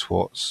 because that's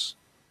what's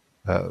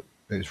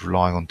it's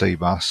relying on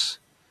DBus.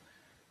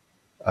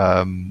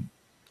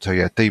 So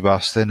yeah,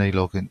 DBus, then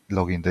Elogind,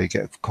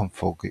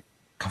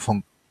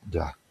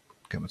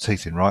 get my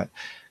teeth in right,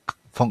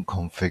 font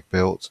config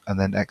built, and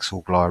then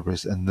Xorg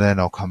libraries, and then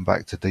I'll come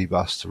back to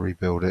DBus to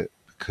rebuild it,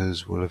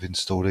 because we'll have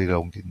installed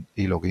Elogind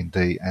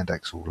and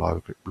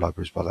Xorg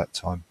libraries by that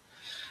time.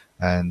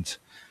 And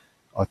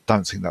I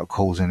don't think that'll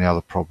cause any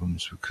other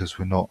problems, because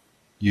we're not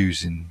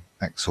using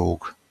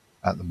Xorg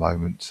at the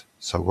moment,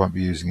 so we won't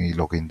be using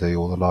Elogind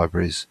or the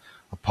libraries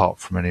apart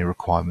from any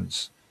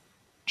requirements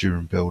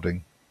during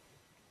building.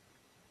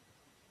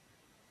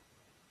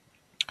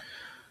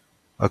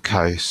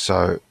 Okay,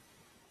 so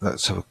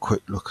let's have a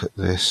quick look at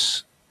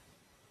this.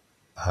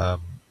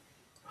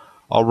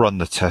 I'll run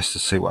the test to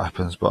see what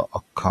happens, but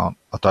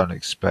I don't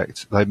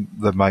expect,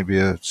 there may be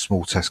a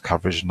small test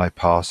coverage and they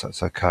pass,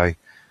 that's okay.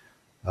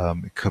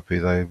 It could be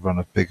they run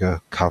a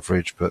bigger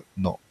coverage but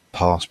not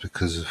pass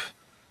because of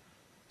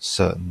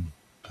certain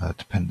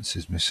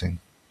dependencies missing.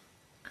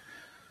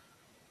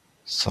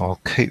 So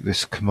I'll keep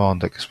this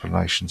command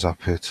explanations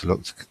up here to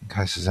look in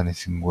case there's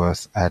anything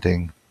worth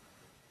adding.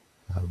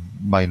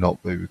 May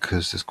not be,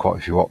 because there's quite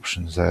a few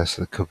options there,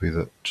 so it could be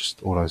that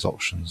just all those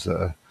options that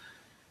are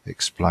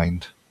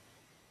explained.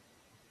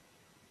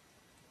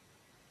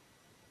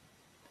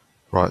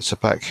 Right, so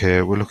back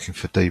here we're looking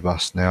for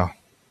DBus now.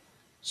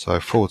 So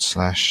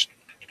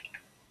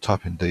 /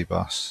 type in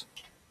DBus.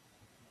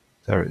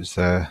 There it is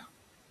there.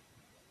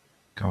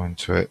 Go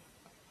into it.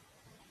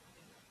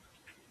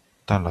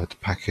 Download the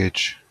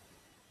package.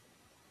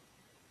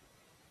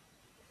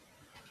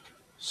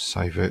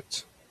 Save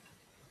it.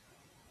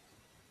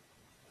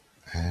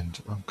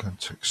 And I'm going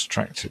to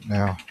extract it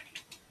now.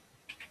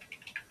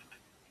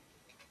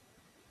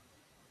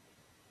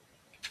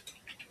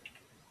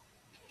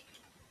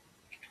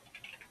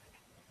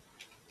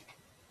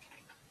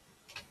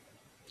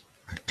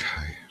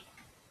 Okay.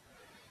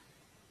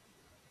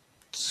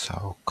 So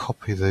I'll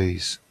copy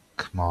these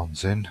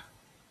commands in.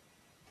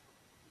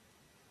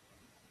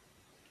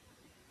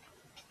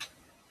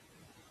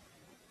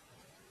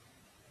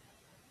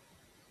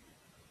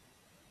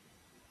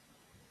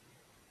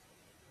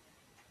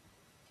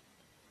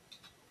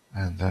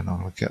 And then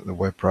I'm going to get the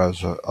web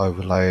browser,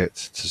 overlay it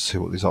to see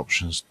what these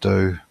options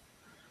do.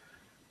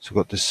 So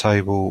we've got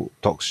disable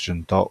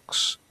Doxygen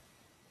docs.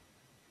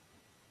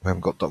 We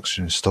haven't got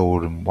Doxygen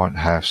installed and won't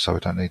have, so we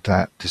don't need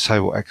that.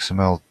 Disable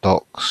XML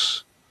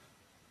docs.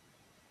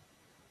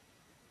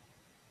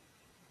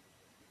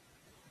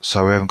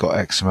 So we haven't got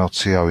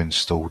XML.to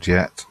installed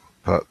yet,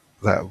 but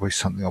that will be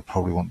something I'll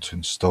probably want to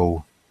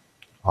install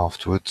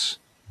afterwards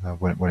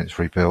when it's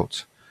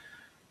rebuilt.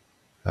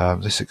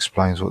 This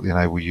explains what the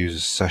enable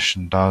users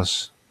session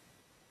does.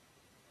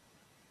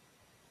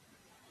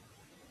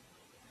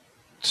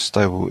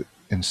 Stable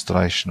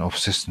installation of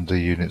systemd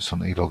units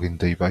on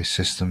Elogind based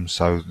systems.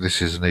 So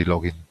this is an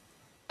Elogind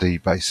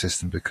based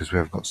system because we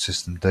haven't got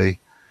systemd.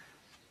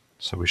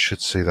 So we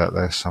should see that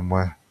there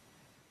somewhere.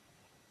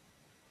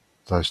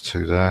 Those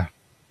two there.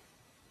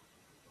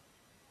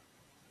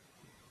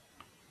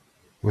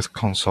 With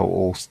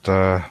console auth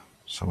there,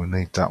 so we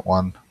need that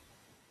one.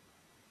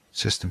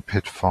 System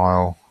PID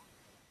file.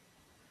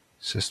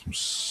 System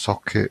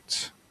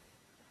socket.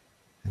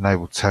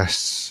 Enable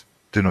tests.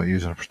 Do not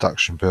use on a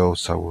production build,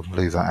 so we'll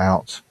leave that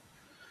out.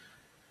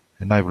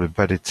 Enable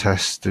embedded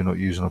tests, do not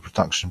use on a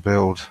production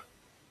build.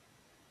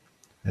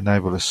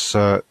 Enable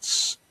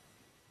asserts.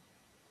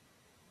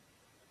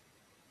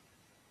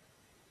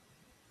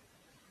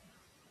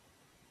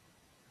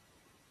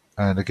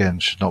 And again,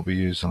 should not be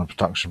used on a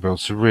production build.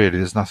 So really,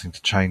 there's nothing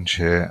to change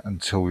here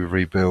until we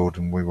rebuild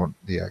and we want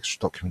the extra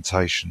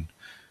documentation.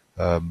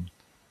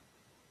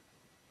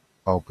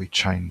 I'll be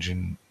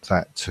changing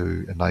that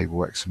to enable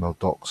XML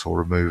docs or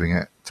removing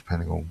it,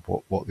 depending on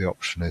what the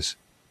option is.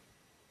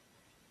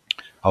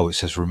 Oh, it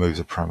says remove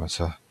the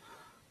parameter,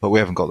 but we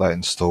haven't got that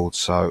installed,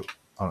 so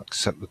I'll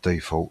accept the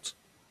default.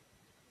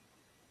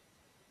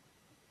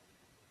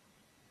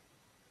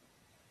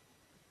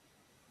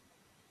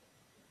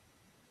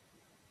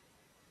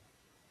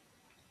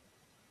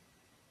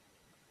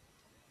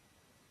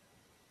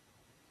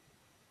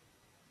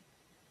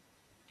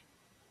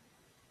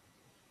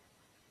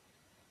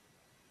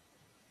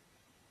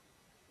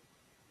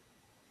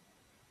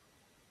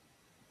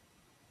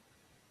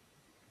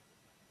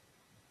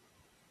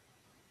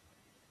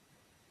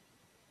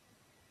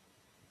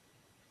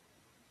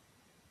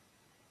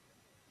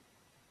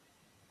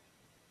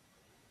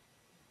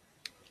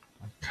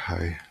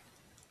 Okay,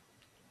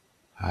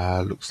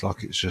 looks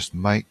like it's just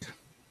make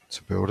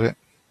to build it.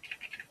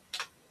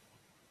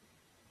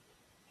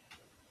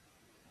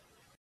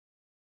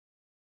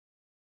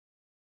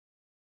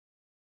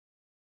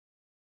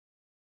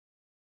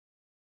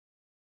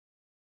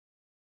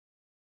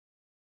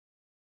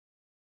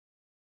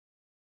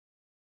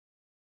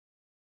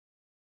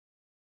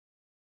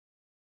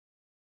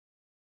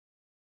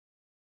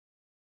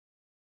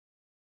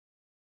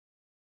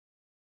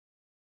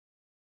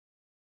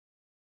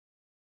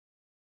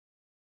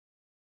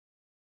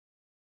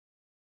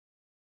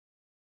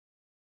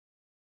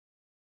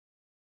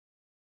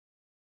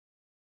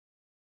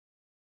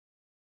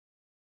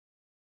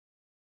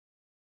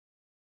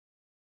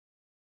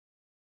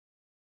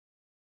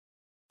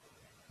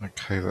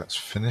 Okay, that's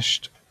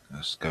finished.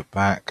 Let's go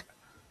back.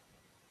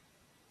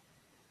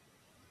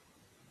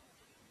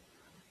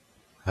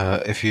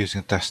 If you're using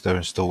a desktop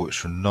install,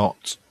 which you're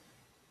not,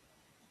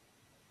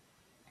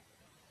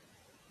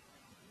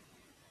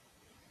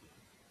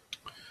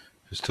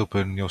 you're still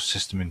building your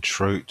system in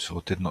Troot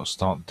or did not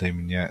start the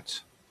daemon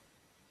yet,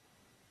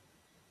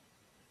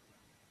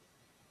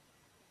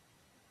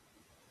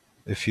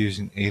 if you're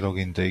using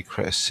Elogind,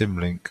 create a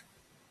symlink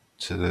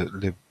to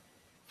the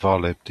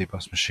varlib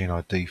DBus machine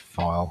ID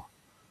file.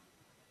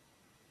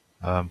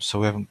 So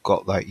we haven't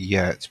got that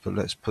yet, but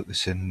let's put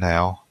this in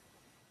now.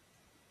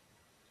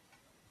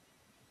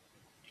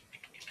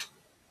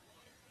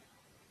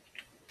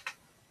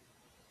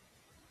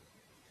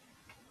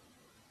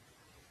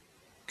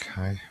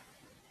 Okay.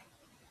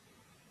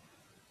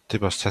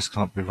 DBus tests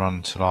cannot be run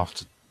until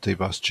after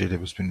DBus glib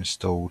has been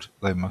installed.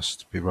 They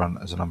must be run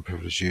as an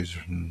unprivileged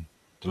user from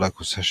the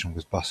local session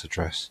with bus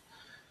address.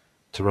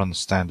 To run the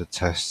standard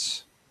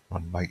tests,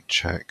 run make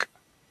check.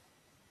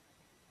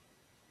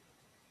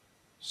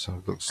 So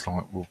it looks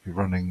like we'll be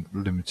running a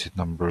limited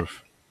number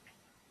of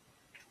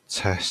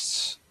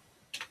tests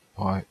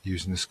by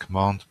using this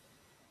command.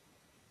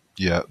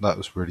 Yeah, that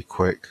was really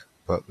quick,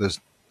 but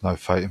there's no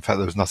fate. In fact,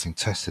 there was nothing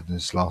tested in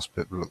this last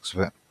bit, by the looks of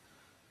it.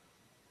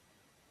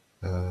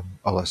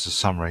 Oh, that's a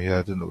summary. Yeah,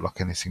 it didn't look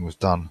like anything was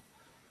done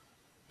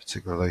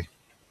particularly.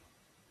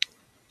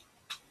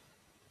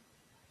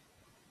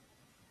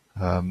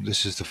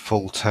 This is the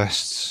full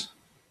tests.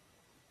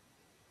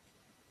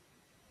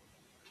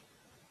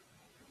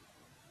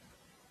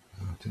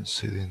 I didn't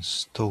see the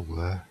install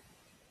there.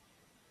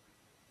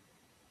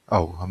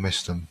 Oh, I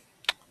missed them.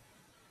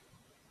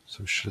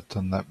 So we should have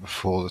done that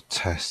before the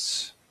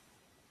tests.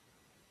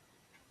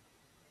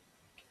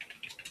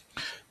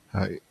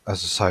 As I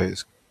say,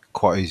 it's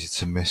quite easy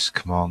to miss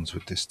commands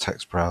with this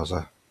text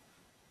browser.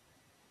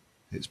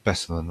 It's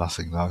better than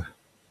nothing though.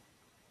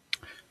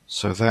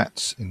 So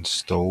that's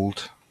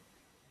installed.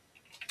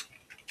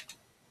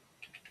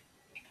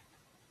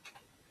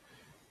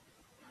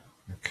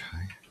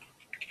 Okay.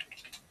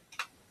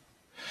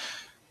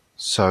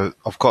 So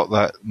I've got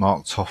that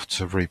marked off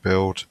to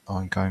rebuild.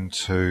 I'm going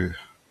to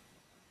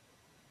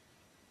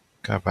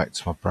go back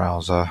to my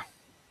browser.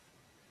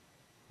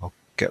 I'll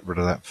get rid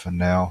of that for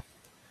now.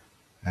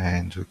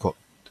 And we've got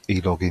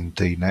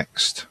Elogind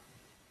next.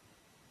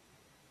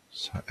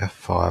 So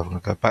F5, I'm going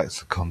to go back to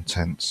the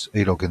contents.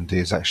 Elogind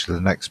is actually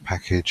the next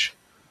package.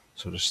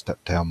 So I'll just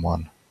step down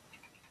one.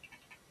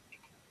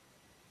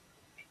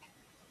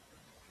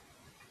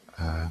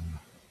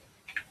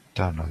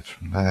 Download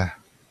from there.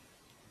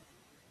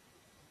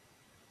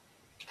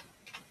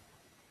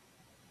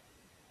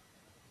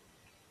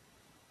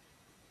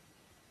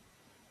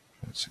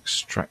 Let's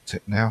extract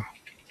it now.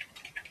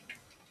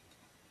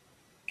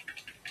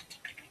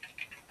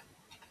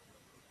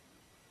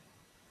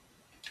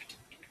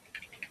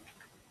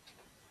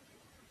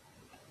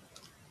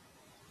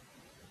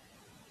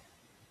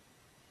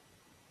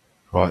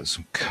 Right,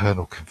 some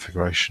kernel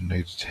configuration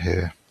needed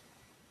here.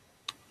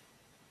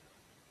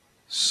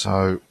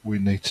 So we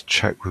need to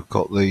check we've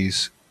got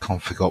these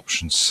config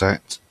options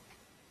set.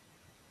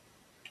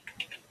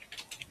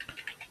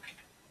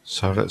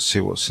 So let's see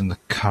what's in the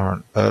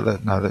current,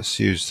 let's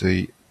use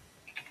the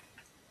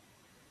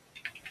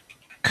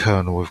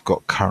kernel we've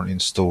got currently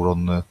installed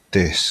on the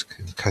disk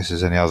in case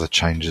there's any other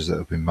changes that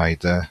have been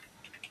made there.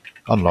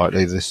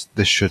 Unlikely, this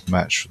should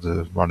match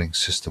the running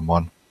system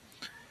one.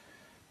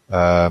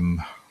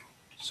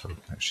 So we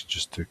can actually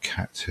just do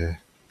cat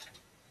here.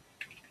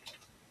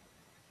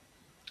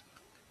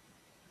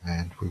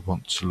 and we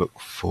want to look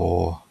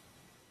for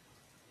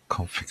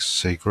config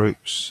C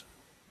groups.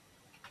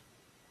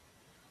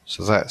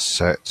 So that's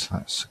set,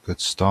 that's a good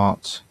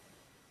start.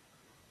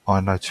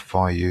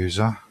 iNotify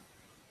user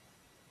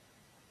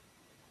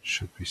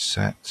should be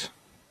set.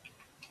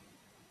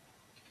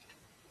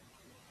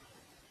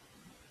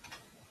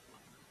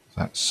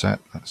 That's set,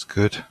 that's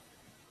good.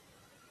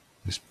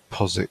 This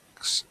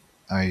POSIX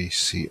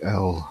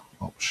ACL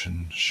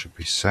option should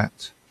be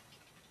set.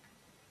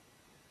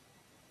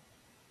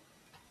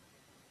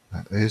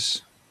 That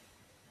is.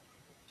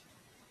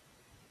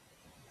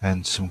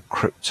 And some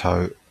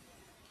crypto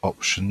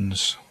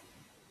options.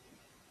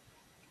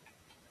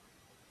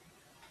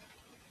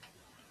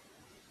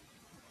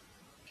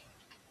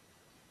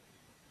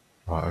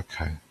 Right,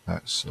 okay,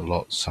 that's a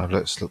lot. So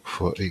let's look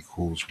for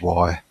equals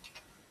Y.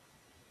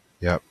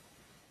 Yep.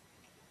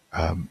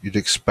 You'd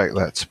expect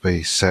that to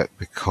be set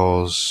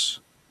because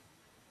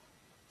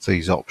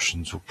these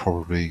options will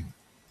probably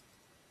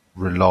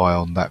rely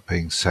on that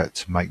being set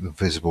to make them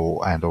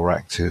visible and or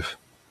active.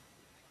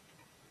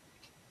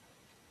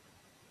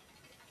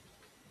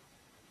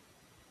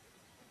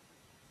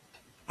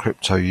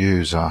 Crypto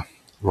user,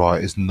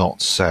 right, is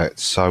not set,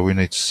 so we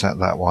need to set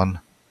that one.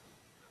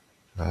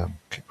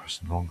 Keep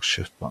pressing the wrong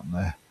shift button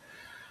there.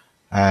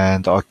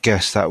 And I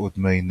guess that would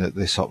mean that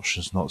this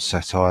option's not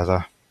set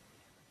either.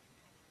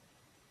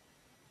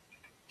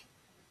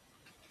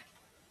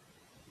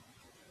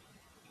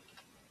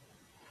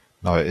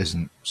 No, it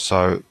isn't.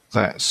 So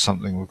that's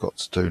something we've got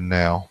to do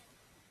now.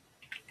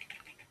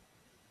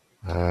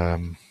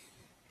 I've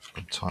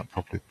got to type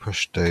properly.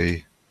 Push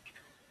D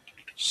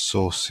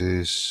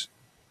sources.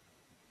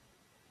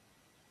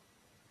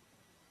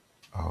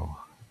 Oh,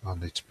 I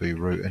need to be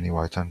root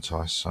anyway, don't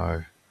I?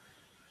 So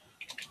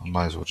I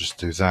may as well just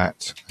do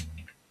that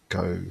and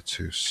go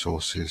to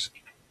sources,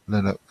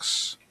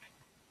 Linux,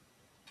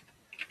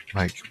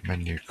 make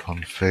menu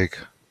config.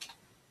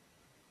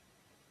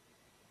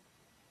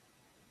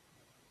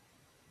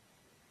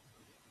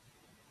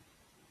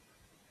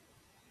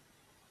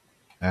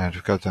 And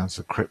we go down to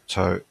the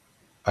crypto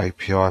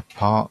API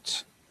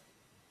part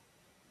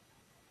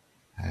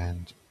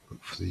and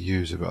look for the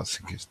user, but I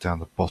think it's down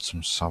the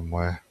bottom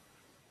somewhere.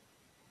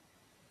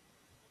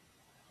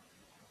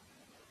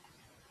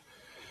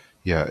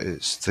 Yeah,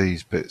 it's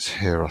these bits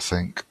here, I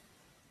think.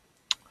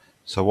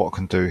 So what I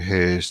can do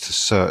here is to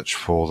search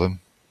for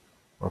them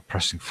by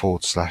pressing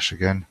 /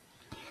 again.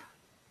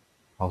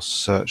 I'll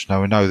search.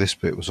 Now we know this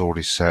bit was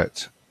already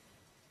set.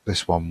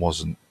 This one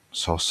wasn't.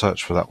 So I'll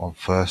search for that one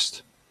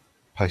first.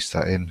 Paste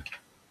that in.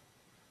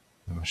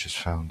 The message is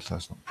found.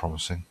 That's not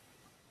promising.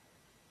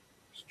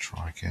 Let's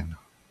try again.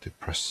 Did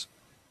press.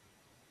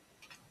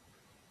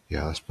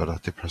 Yeah, that's better. I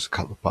did press a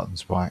couple of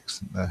buttons by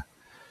accident there.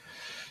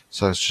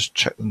 So let's just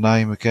check the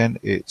name again.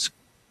 It's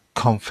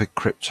config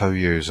crypto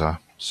user.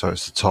 So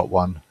it's the top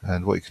one.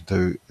 And what you can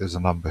do, there's a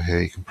number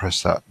here. You can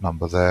press that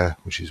number there,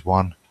 which is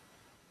 1.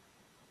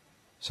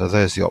 So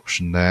there's the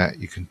option there.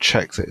 You can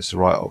check that it's the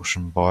right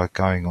option by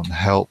going on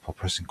help or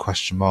pressing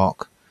question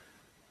mark.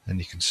 And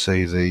you can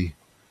see the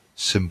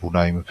symbol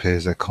name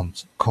appears there,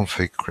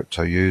 config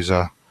crypto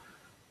user.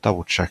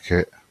 Double check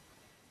it.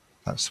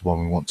 That's the one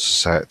we want to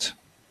set.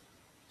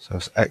 So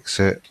let's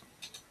exit,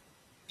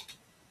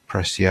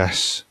 press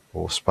yes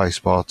or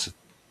spacebar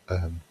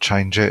to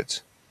change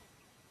it.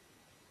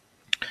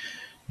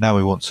 Now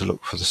we want to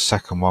look for the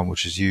second one,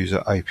 which is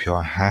user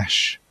API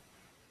hash.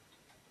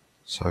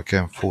 So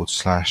again,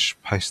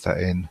 / paste that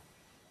in.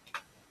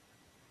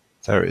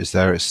 There it is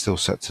there, it's still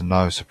set to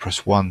no, so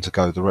press 1 to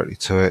go directly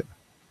to it,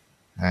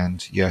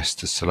 and yes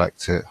to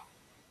select it.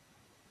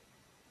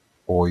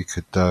 Or you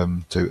could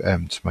do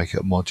M to make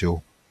it a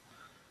module.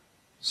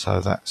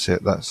 So that's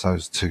it, that's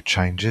those two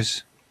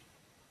changes.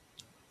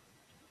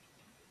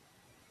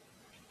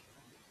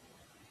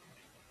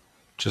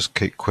 Just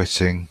keep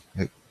quitting.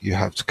 You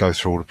have to go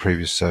through all the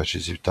previous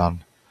searches you've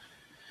done.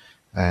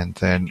 And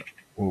then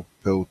we'll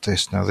build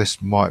this. Now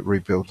this might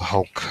rebuild the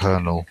whole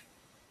kernel.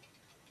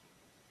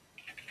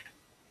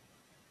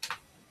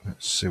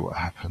 Let's see what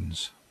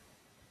happens.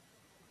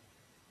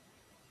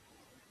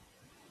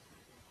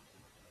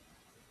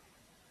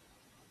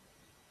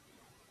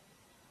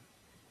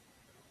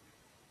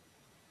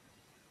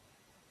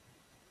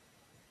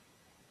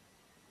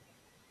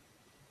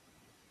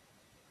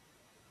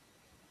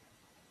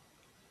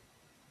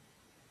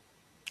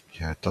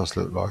 Yeah, it does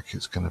look like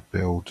it's going to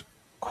build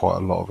quite a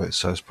lot of it,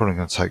 so it's probably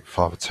going to take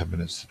 5 or 10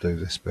 minutes to do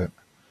this bit.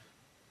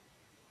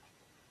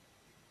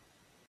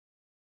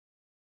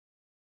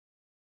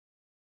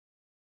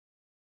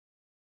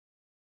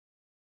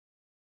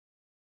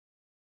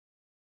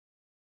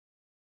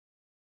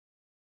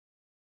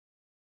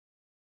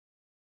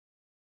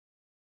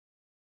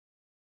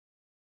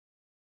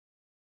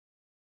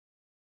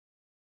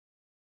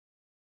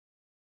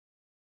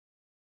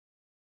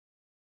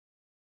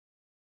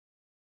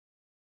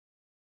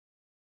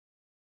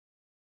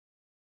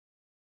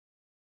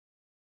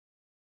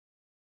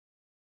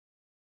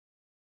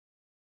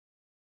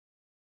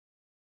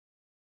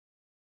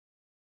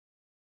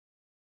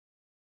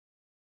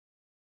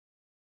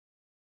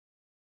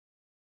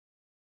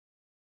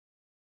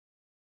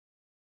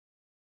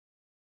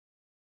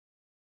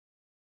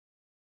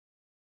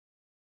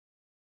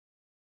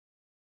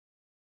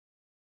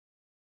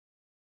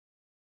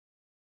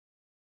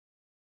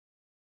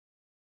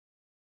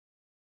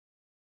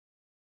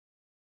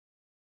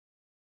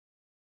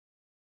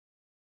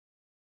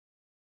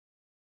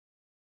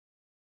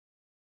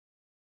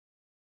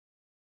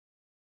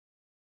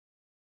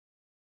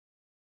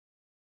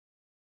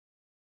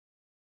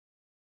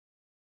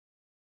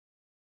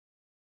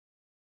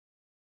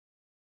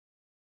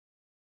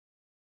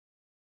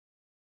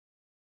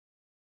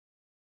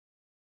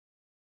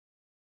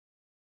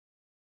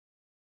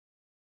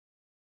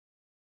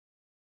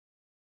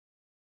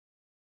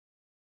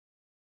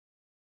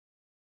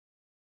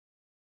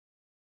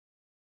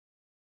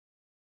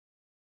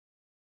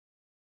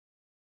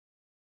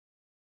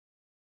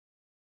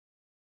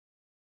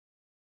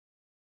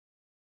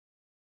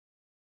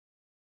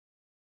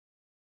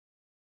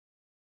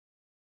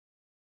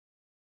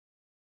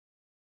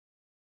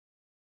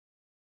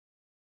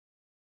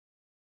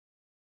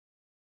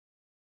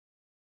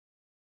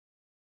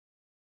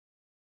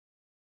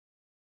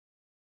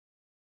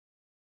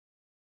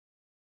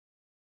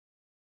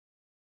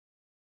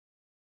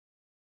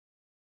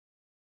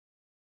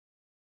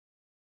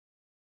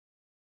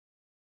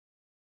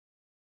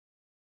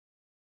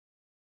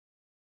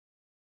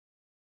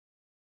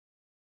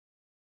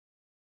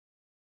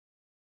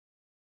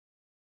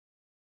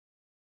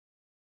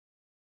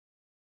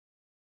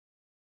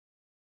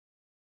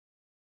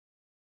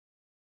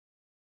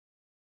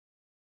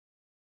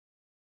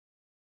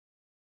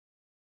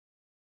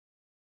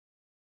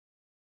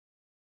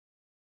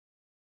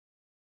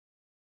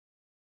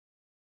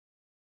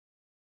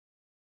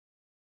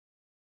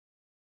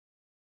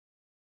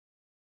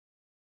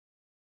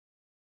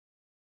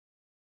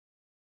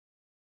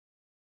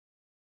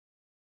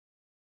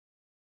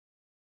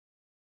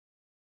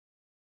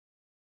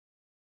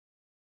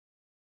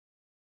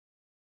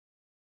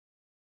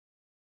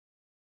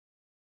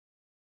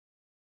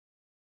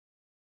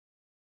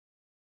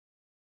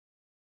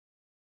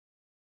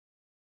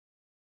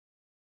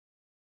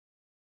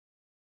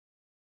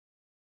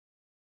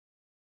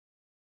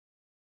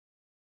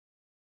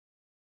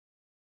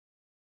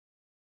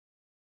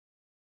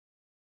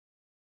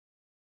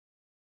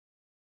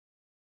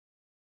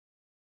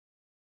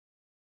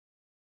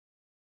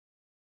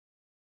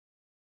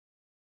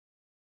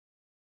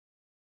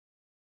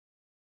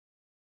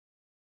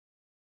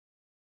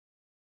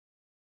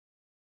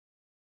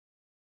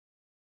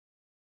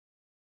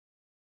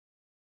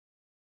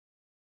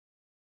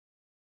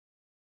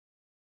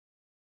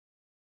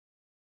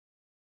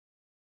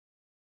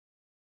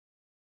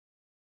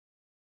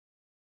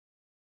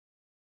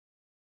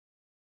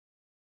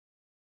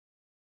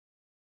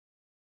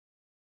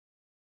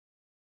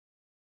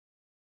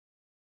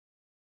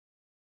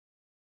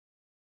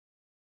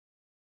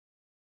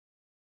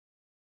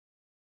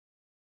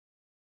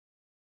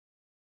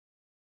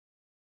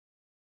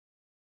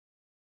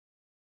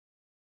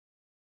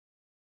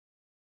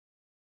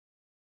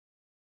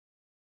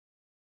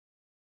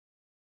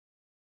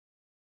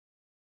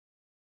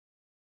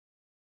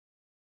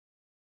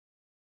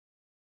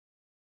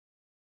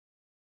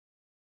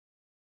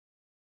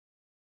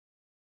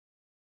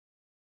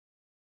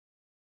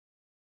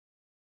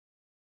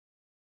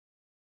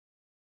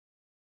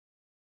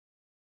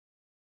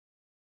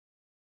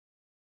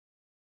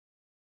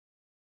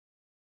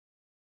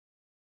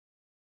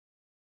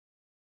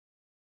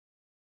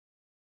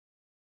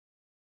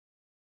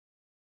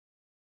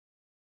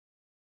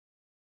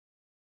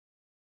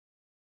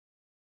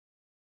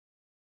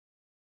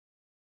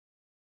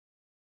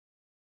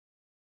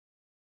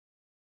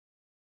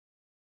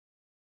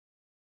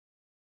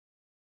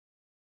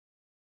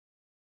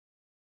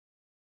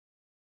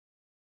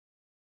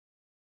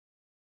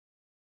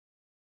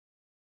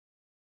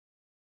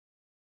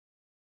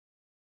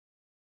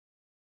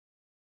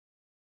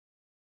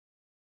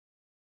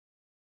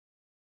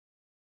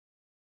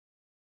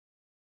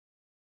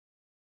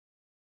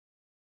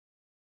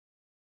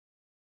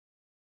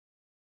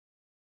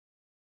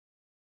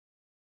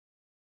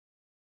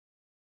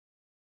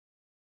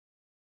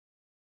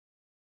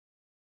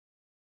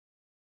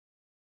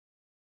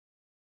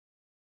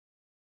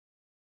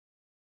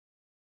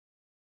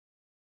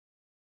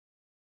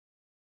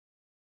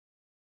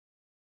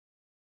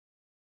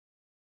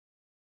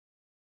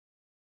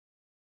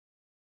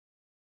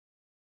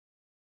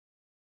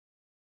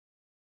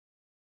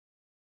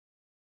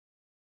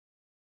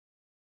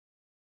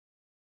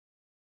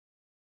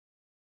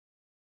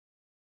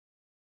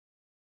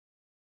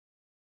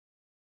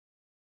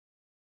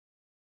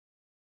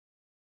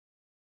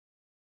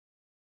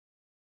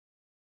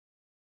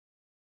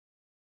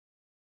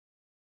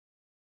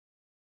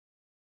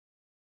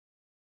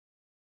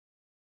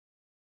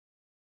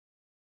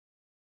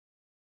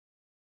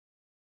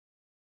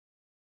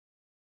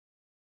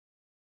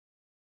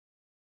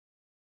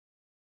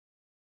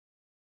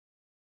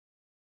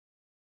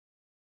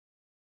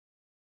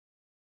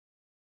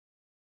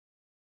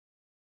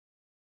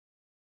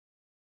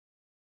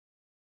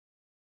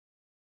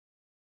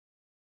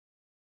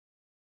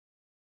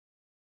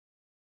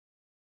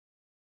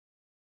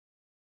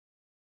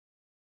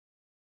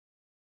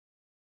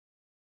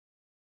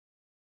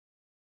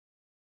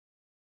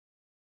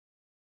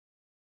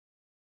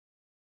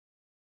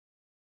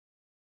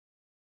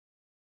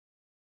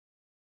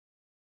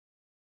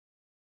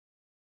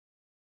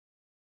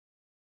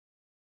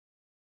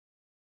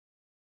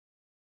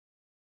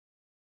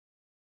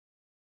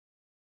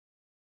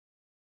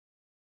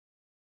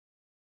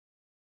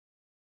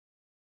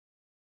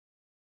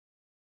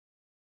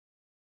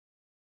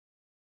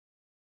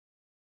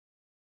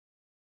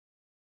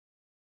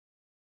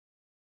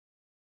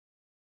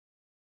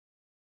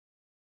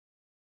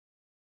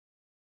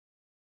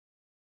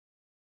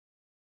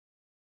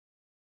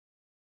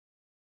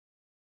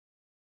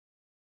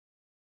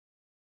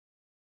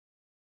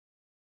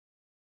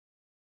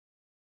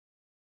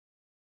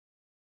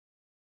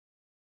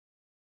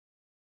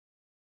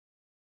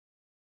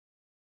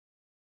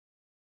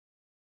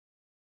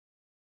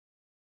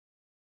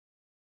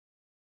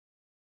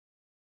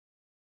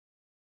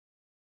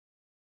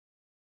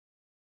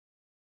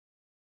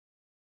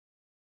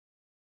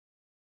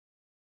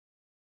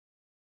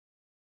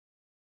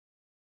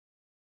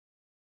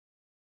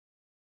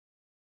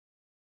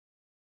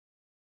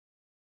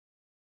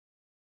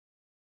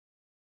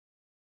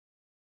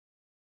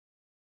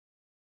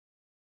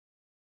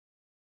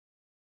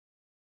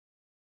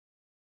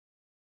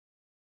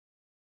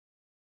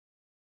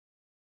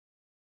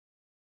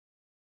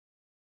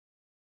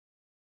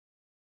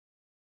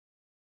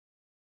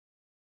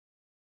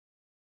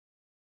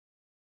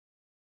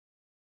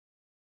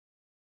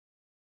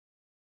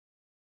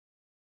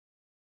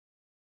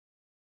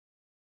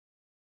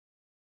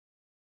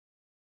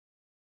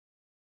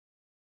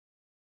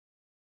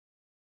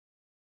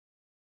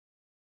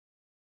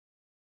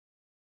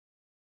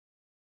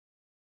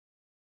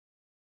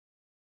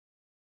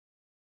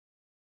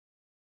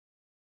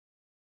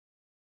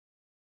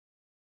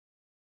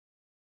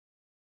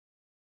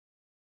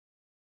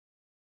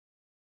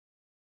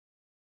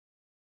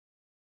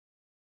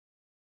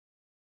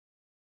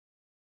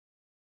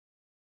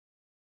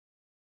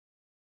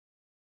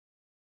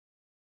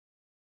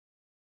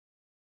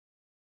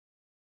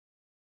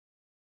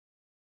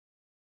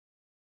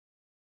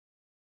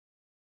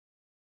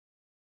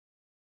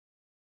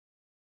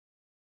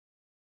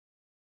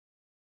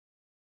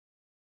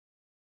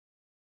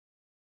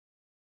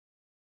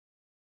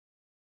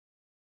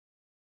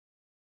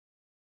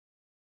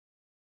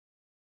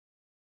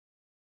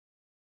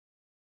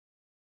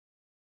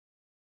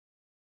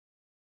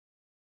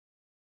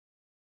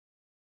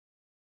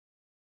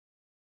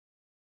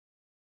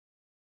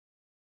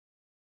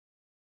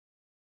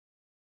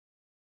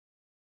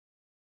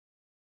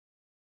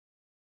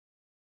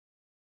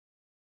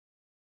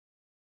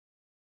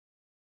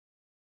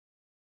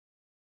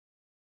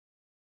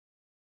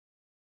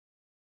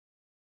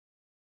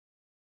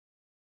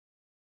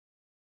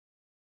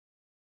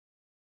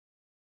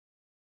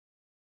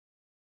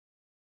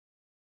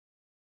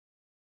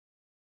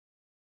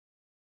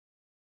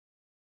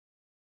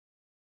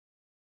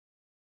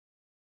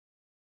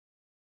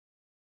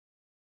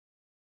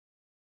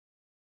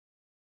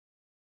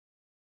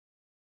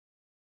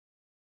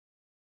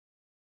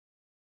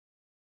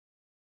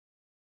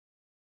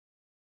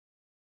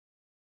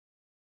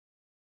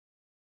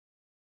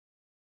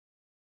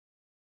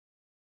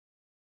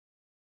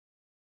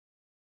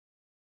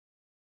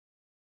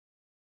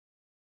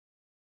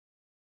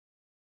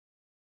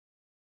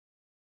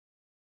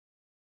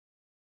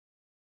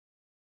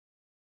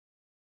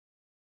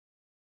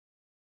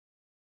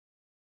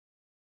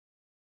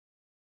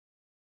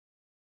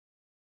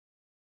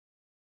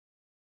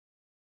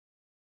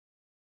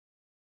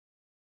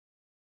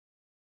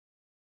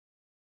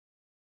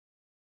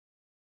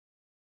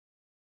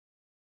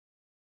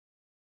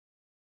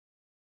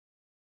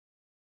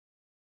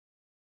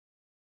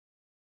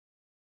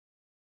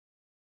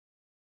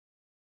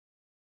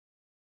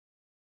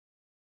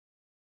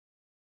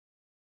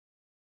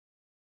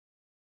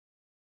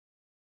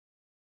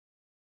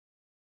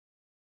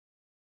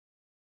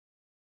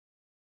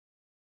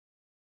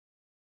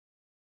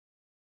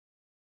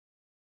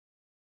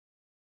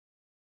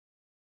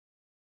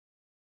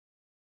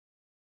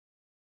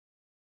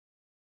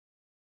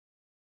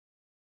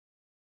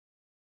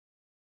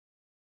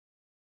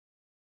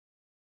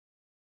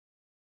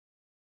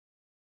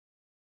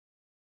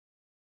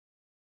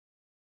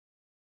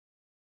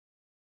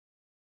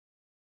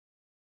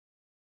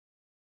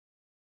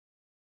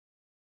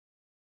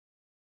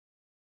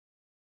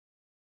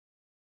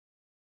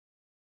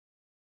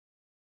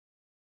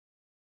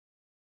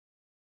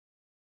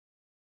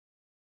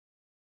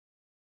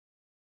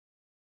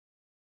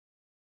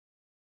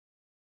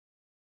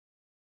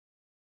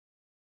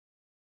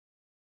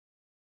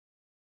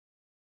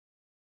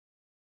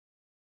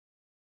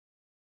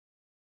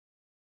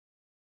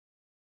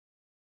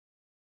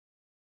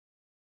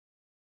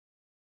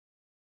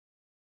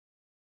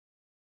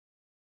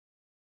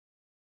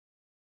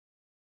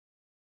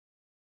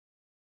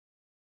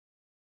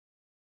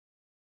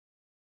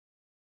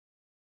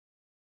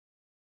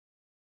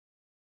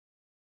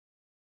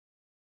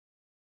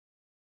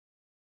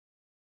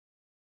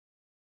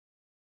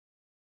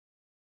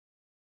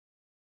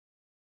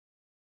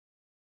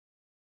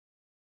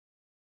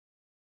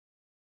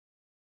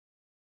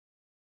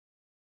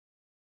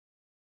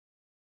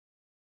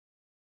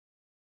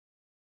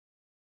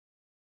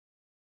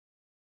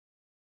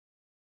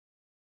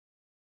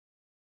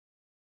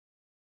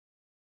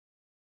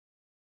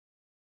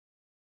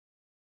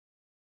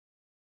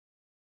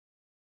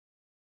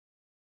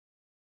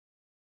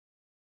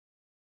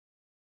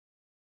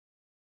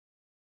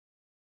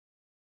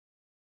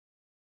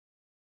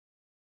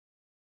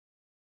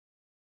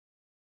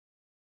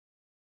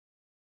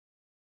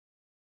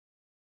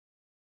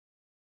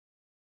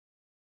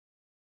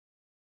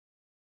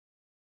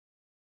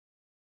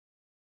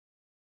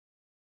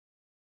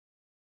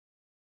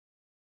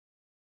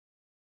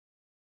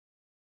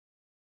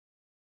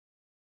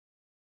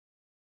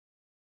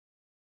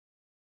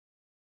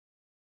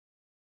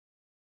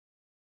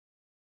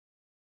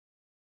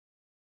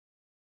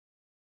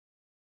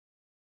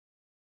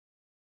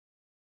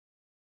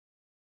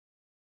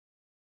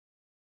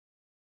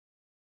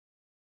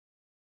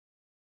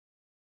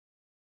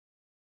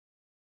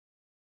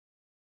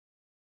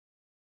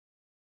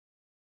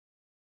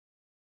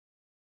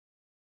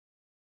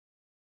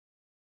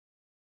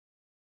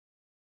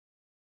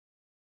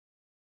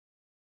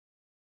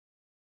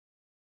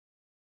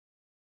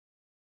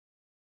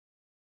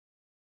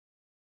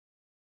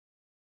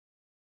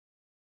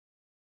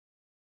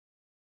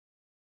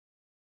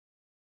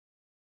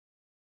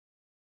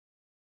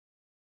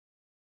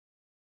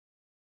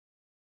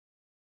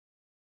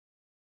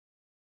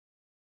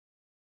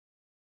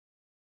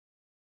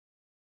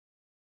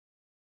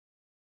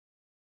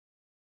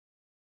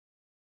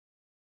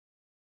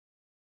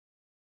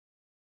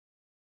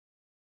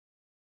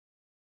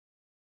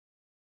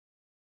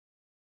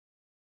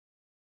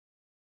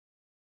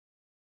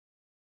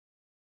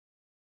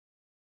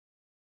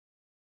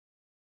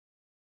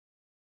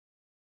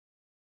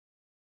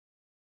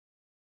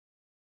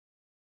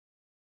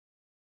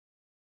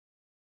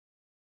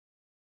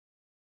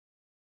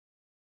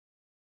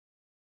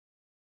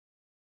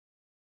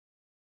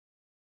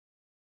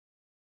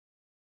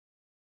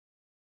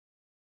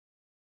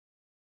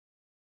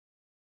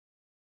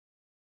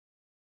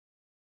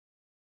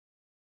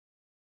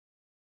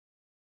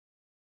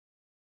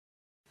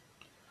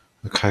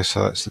 Okay,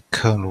 so that's the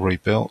kernel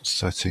rebuilt,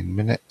 13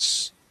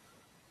 minutes.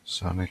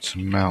 So I need to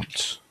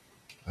mount,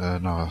 no, I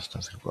don't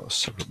think I've got a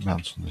separate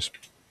mount on this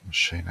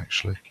machine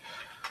actually.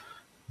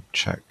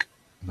 Check,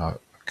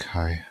 no,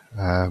 okay.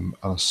 I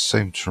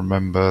seem to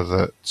remember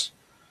that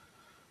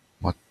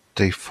my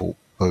default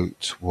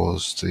boot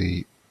was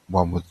the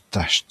one with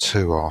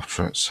 -2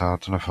 after it, so I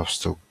don't know if I've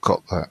still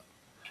got that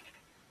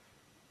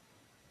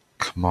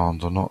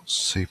command or not.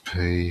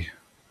 cp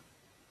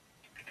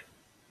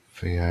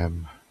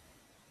vm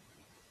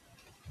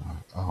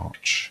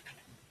arch.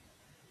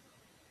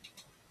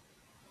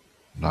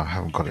 No, I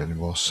haven't got it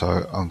anymore,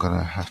 so I'm going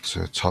to have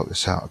to type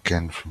this out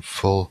again from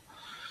full.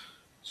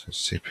 So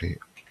cp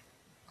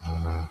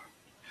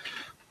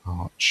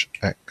arch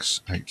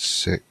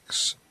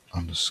x86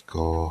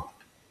 underscore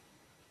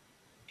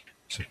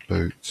to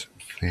boot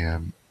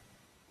vm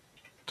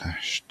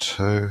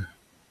 -2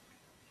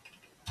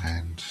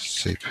 and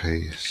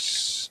cp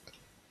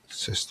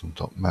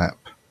system.map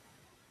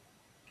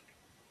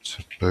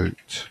to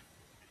boot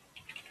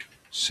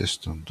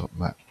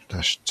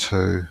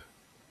system.map-2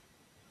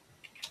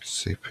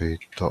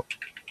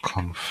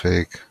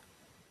 cp.config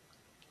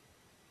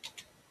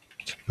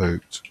to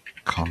boot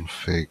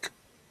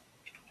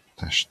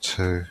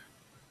config-2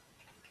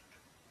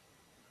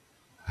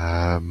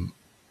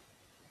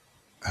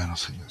 and I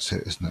think that's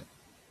it, isn't it?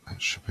 That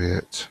should be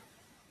it.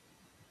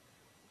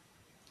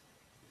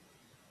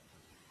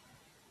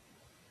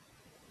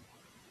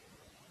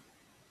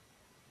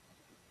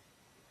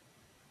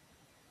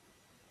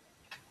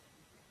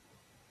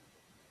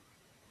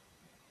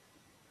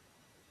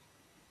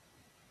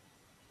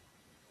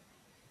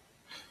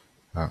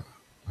 Oh,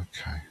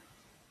 okay.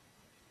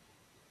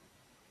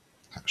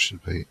 That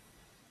should be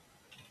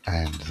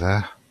and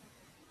there.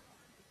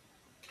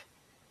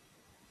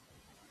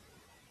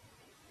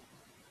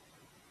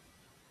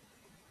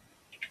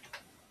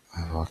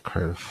 Have I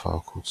created a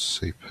file called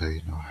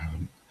cp? No, I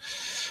haven't.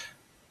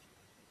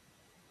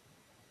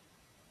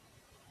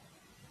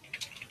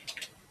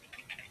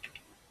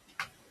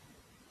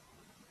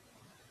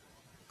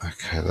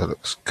 Okay, that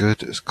looks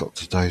good. It's got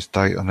today's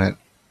date on it.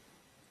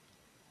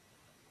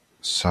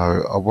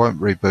 So I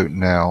won't reboot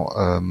now.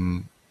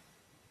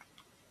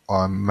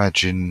 I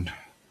imagine,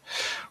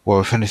 well,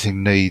 if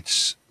anything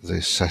needs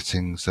the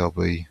settings, they'll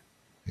be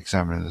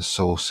examining the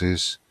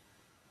sources.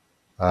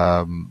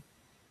 And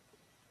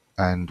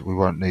we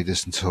won't need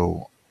this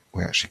until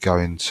we actually go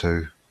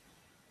into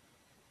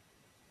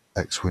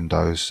X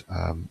Windows.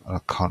 And I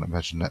can't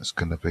imagine that's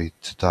going to be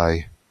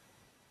today.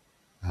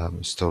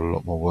 There's still a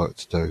lot more work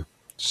to do.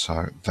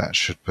 So that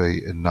should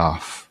be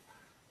enough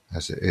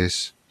as it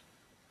is.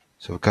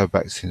 So we'll go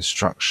back to the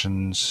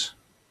instructions.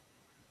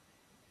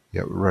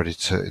 Yeah, we're ready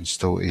to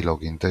install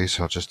Elogind.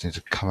 So I just need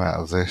to come out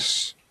of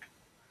this,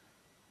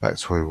 back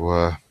to where we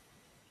were,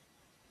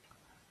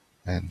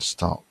 and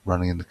start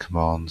running in the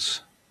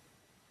commands.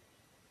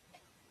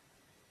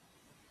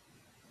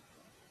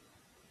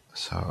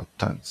 So I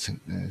don't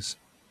think there's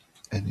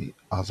any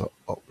other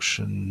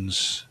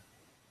options.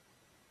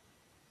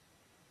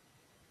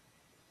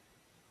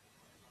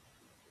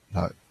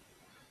 No.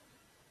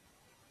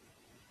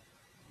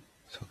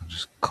 So I can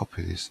just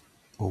copy this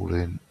all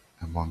in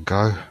one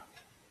go.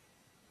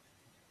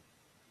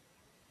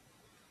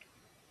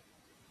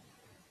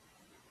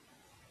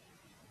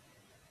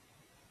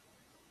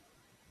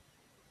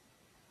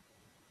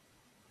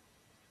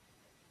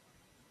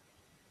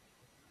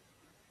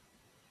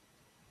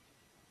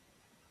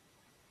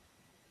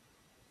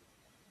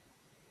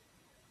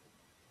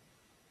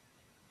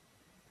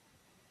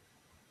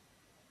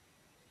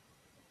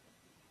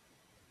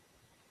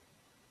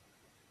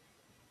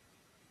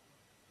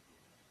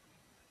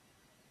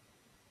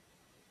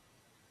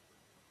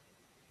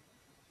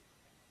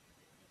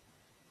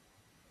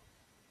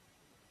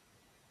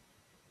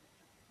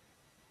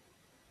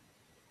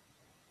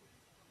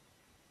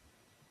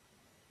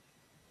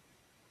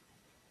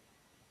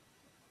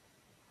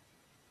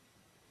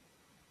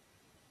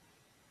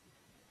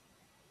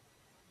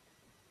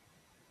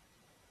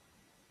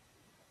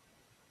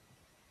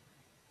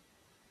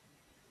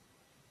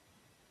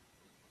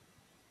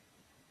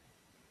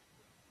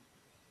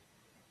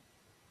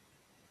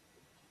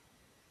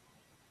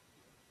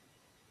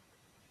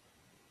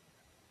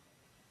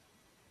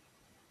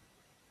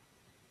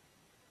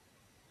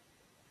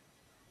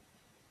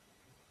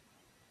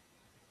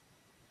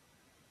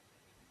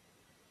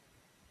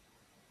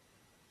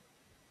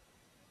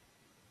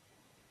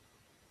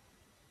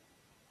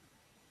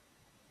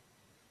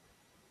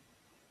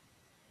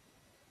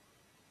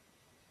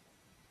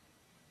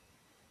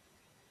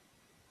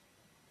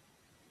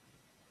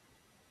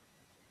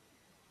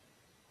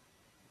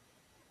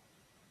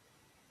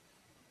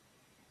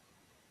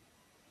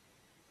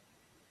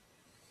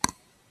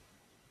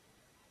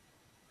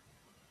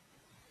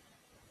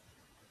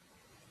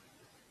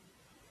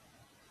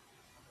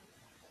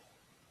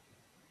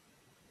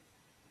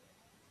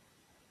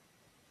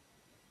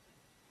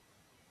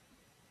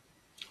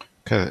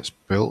 Okay, that's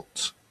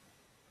built.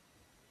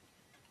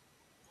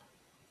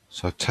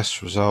 So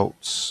test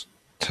results,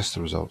 test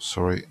the results,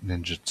 sorry,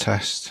 Ninja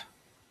test.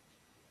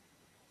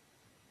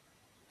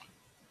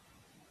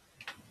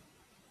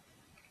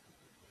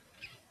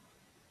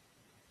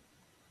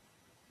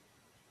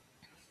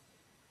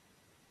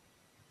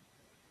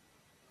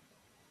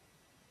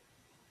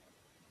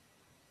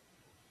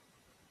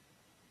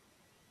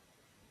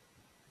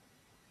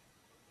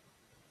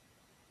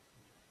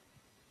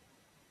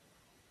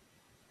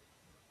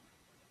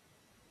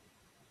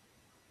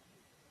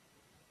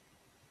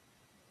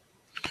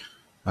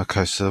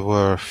 Okay, so there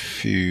were a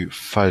few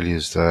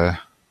failures there.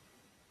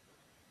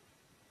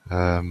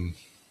 Yeah,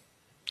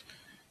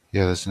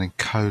 there's an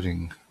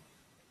encoding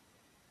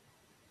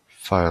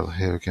fail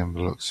here again by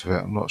the looks of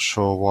it. I'm not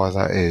sure why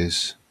that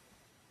is.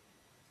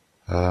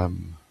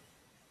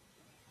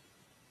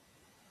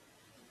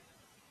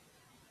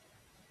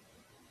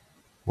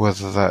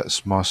 Whether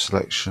that's my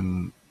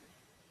selection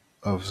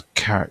of the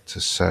character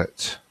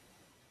set,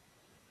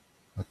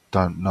 I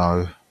don't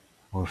know,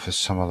 or if there's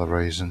some other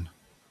reason.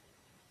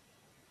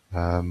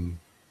 Yeah,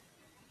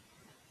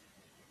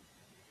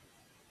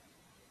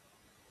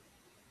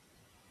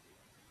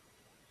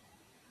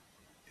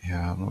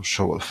 I'm not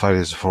sure what the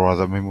failures are for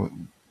either. I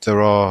mean,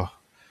 there are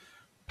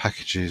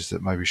packages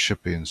that maybe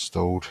should be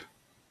installed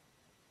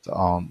that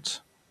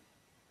aren't,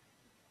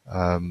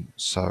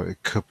 so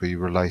it could be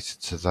related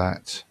to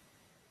that.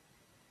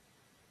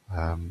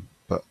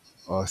 But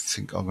I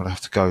think I'm going to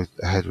have to go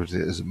ahead with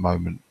it as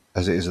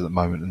it is at the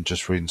moment, and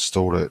just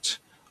reinstall it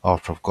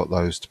after I've got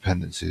those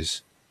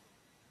dependencies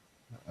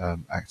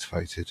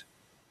activated,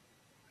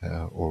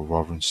 or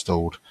rather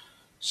installed.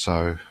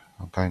 So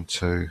I'm going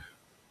to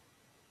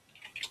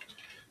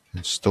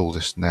install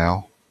this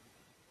now.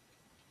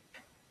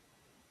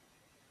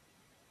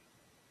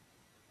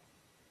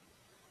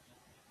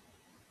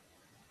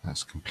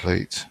 That's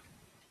complete.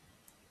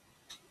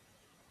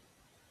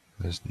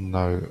 There's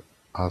no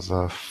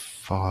other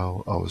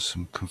file. Oh, there's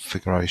some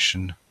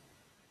configuration.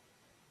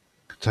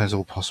 Contains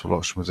all possible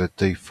options with their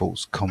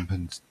defaults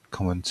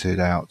commented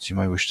out. You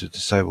may wish to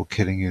disable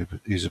killing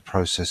user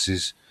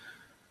processes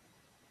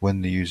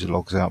when the user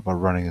logs out by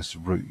running as the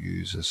root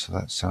user. So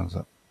that sounds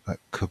like that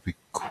could be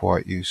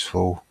quite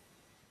useful.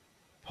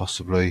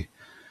 Possibly.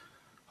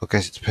 I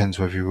guess it depends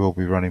whether you will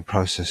be running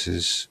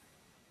processes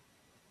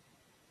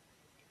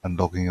and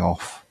logging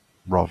off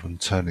rather than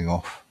turning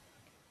off,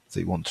 that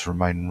you want to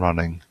remain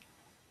running.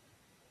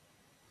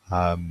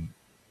 But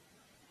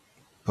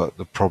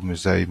the problem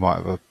is there you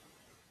might have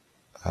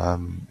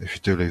if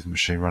you do leave the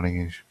machine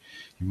running,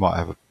 you might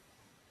have a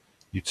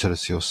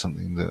utility or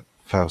something that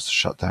fails to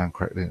shut down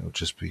correctly, and it'll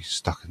just be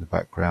stuck in the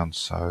background.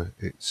 So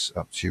it's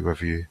up to you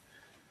whether you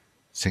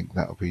think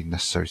that will be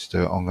necessary to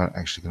do it. I'm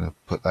actually going to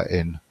put that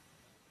in.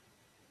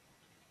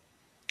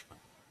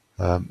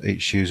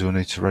 Each user will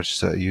need to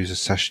register a user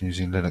session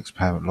using Linux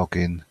payment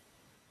login.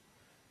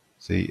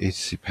 The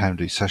etc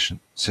pamd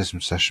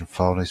system session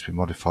file needs to be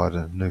modified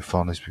and a new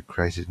file needs to be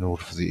created in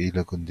order for the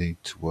Elogind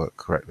to work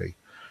correctly.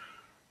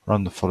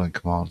 Run the following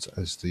commands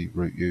as the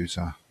root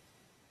user.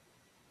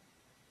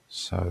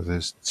 So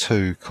there's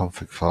two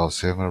config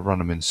files here. I'm going to run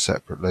them in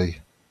separately.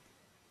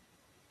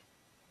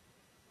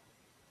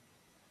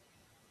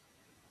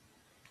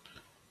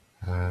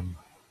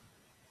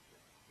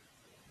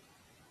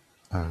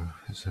 Oh,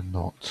 is there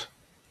not?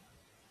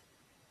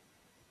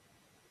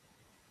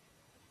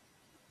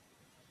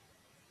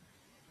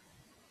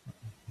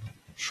 Not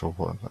sure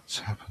what that's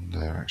happened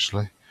there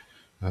actually.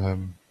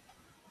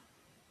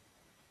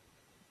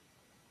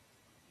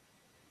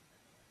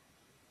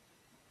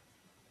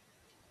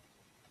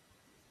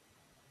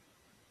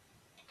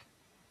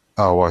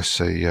 Oh, I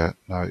see. Yeah,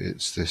 no,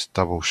 it's this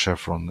double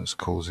chevron that's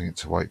causing it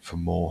to wait for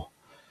more.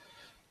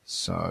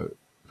 So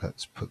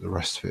let's put the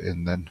rest of it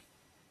in then.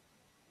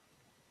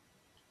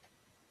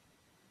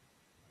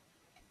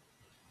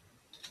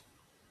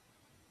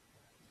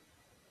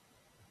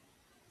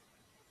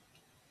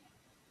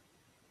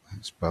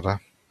 That's better.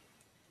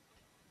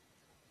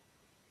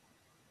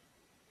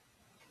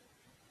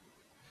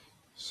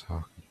 So I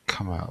can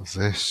come out of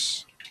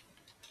this,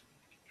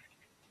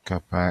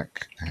 go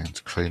back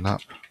and clean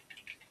up.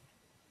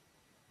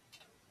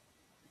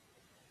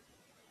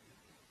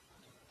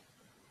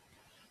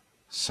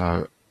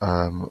 So,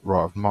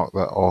 right, I've marked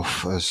that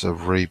off as a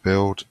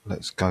rebuild.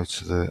 Let's go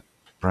to the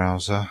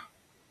browser,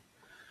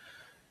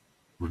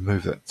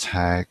 remove that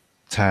tab,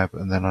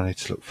 and then I need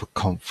to look for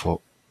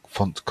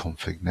font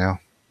config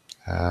now,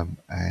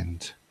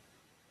 and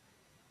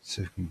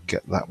see if we can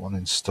get that one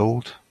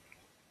installed.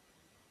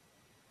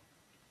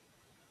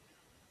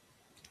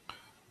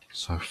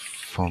 So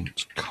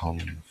font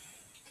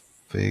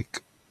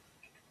config,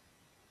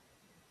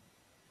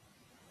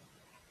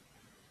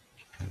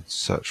 and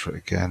search for it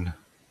again.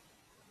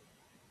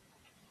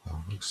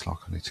 Oh, looks like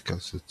I need to go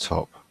to the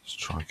top. Let's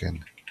try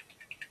again.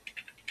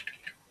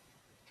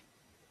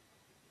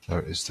 There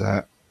it is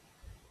there.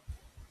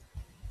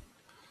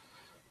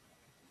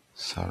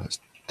 So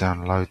let's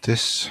download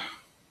this.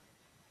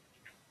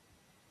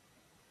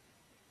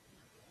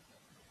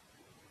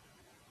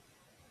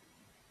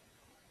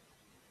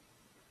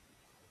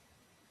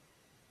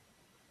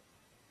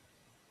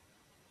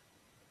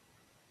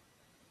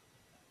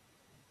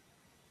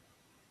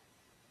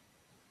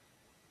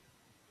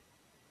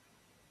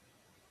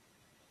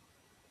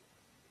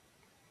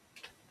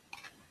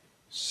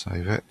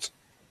 Save it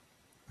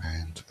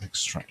and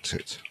extract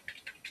it.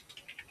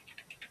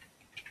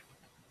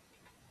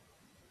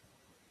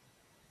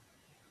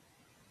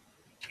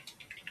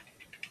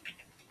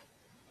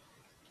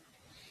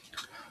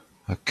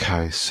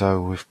 Okay,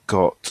 so we've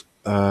got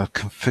a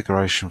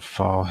configuration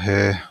file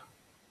here.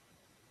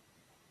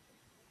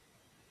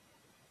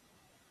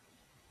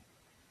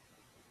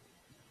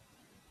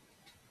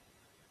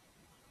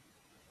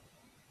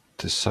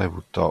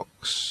 Disable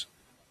docs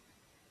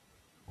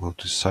will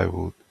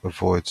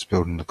avoids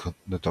building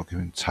the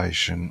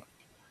documentation.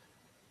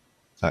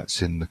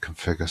 That's in the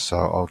configure, so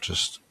I'll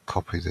just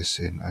copy this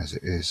in as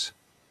it is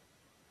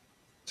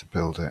to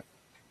build it.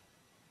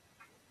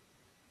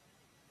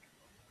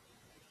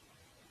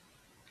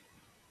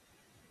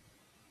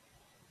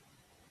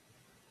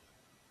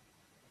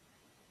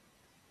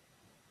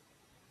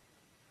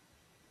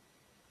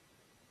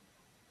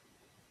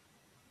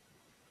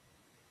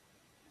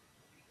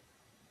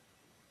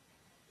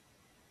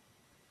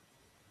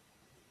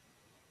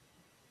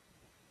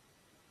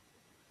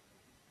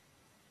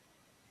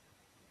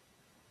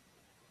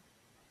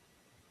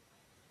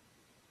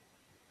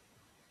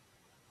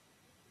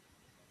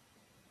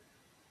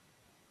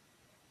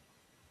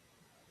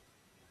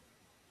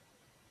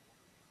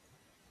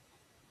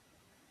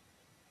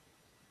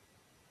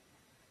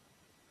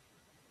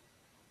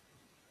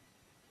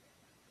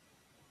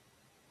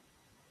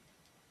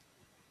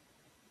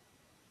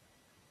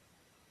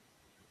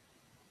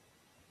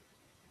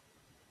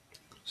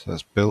 So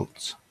that's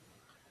built,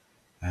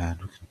 and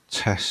we can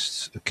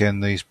test again.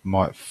 These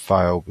might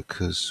fail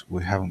because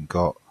we haven't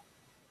got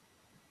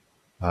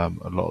a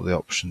lot of the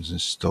options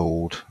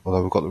installed.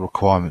 Although we've got the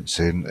requirements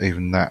in,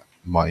 even that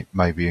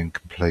may be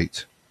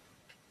incomplete.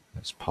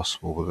 It's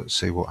possible, but let's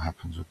see what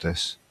happens with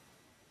this.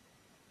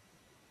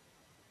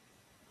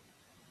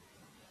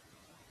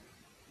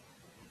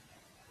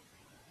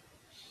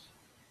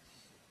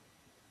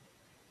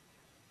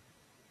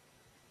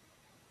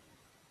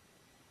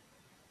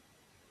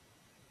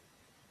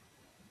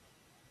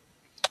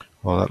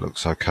 Well, that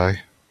looks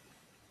okay.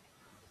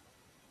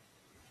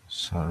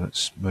 So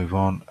let's move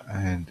on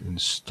and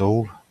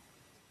install.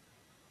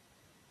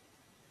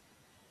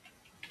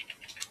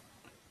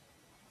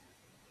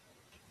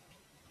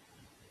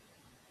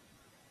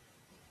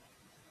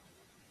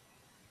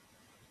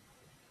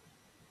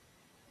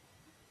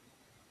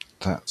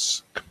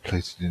 That's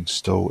completed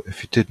install.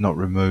 If you did not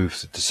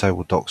remove the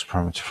disable docs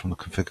parameter from the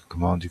configure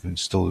command, you can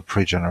install the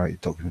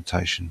pre-generated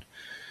documentation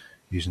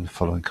using the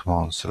following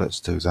commands. So let's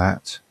do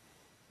that.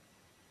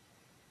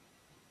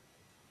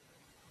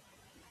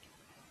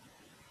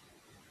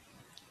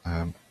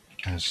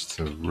 As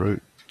the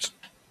root,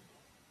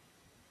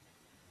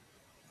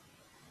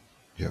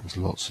 yeah, there's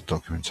lots of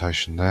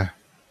documentation there,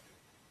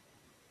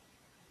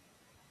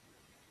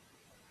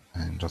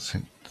 and I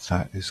think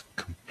that is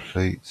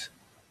complete.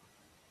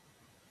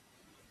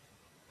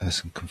 There's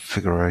some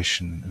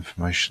configuration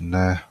information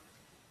there.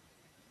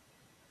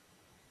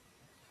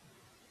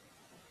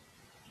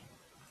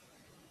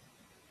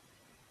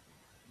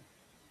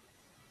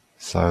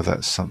 So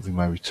that's something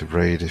maybe to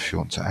read if you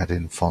want to add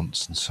in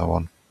fonts and so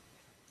on.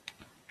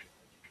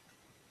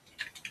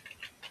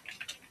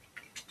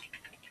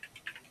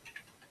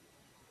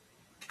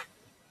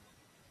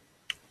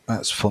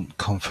 That's font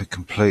config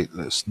complete.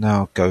 Let's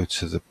now go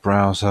to the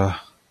browser,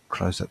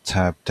 close that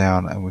tab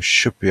down, and we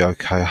should be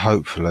okay,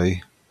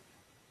 hopefully,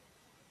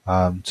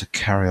 to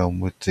carry on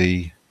with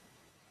the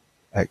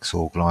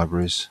Xorg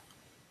libraries.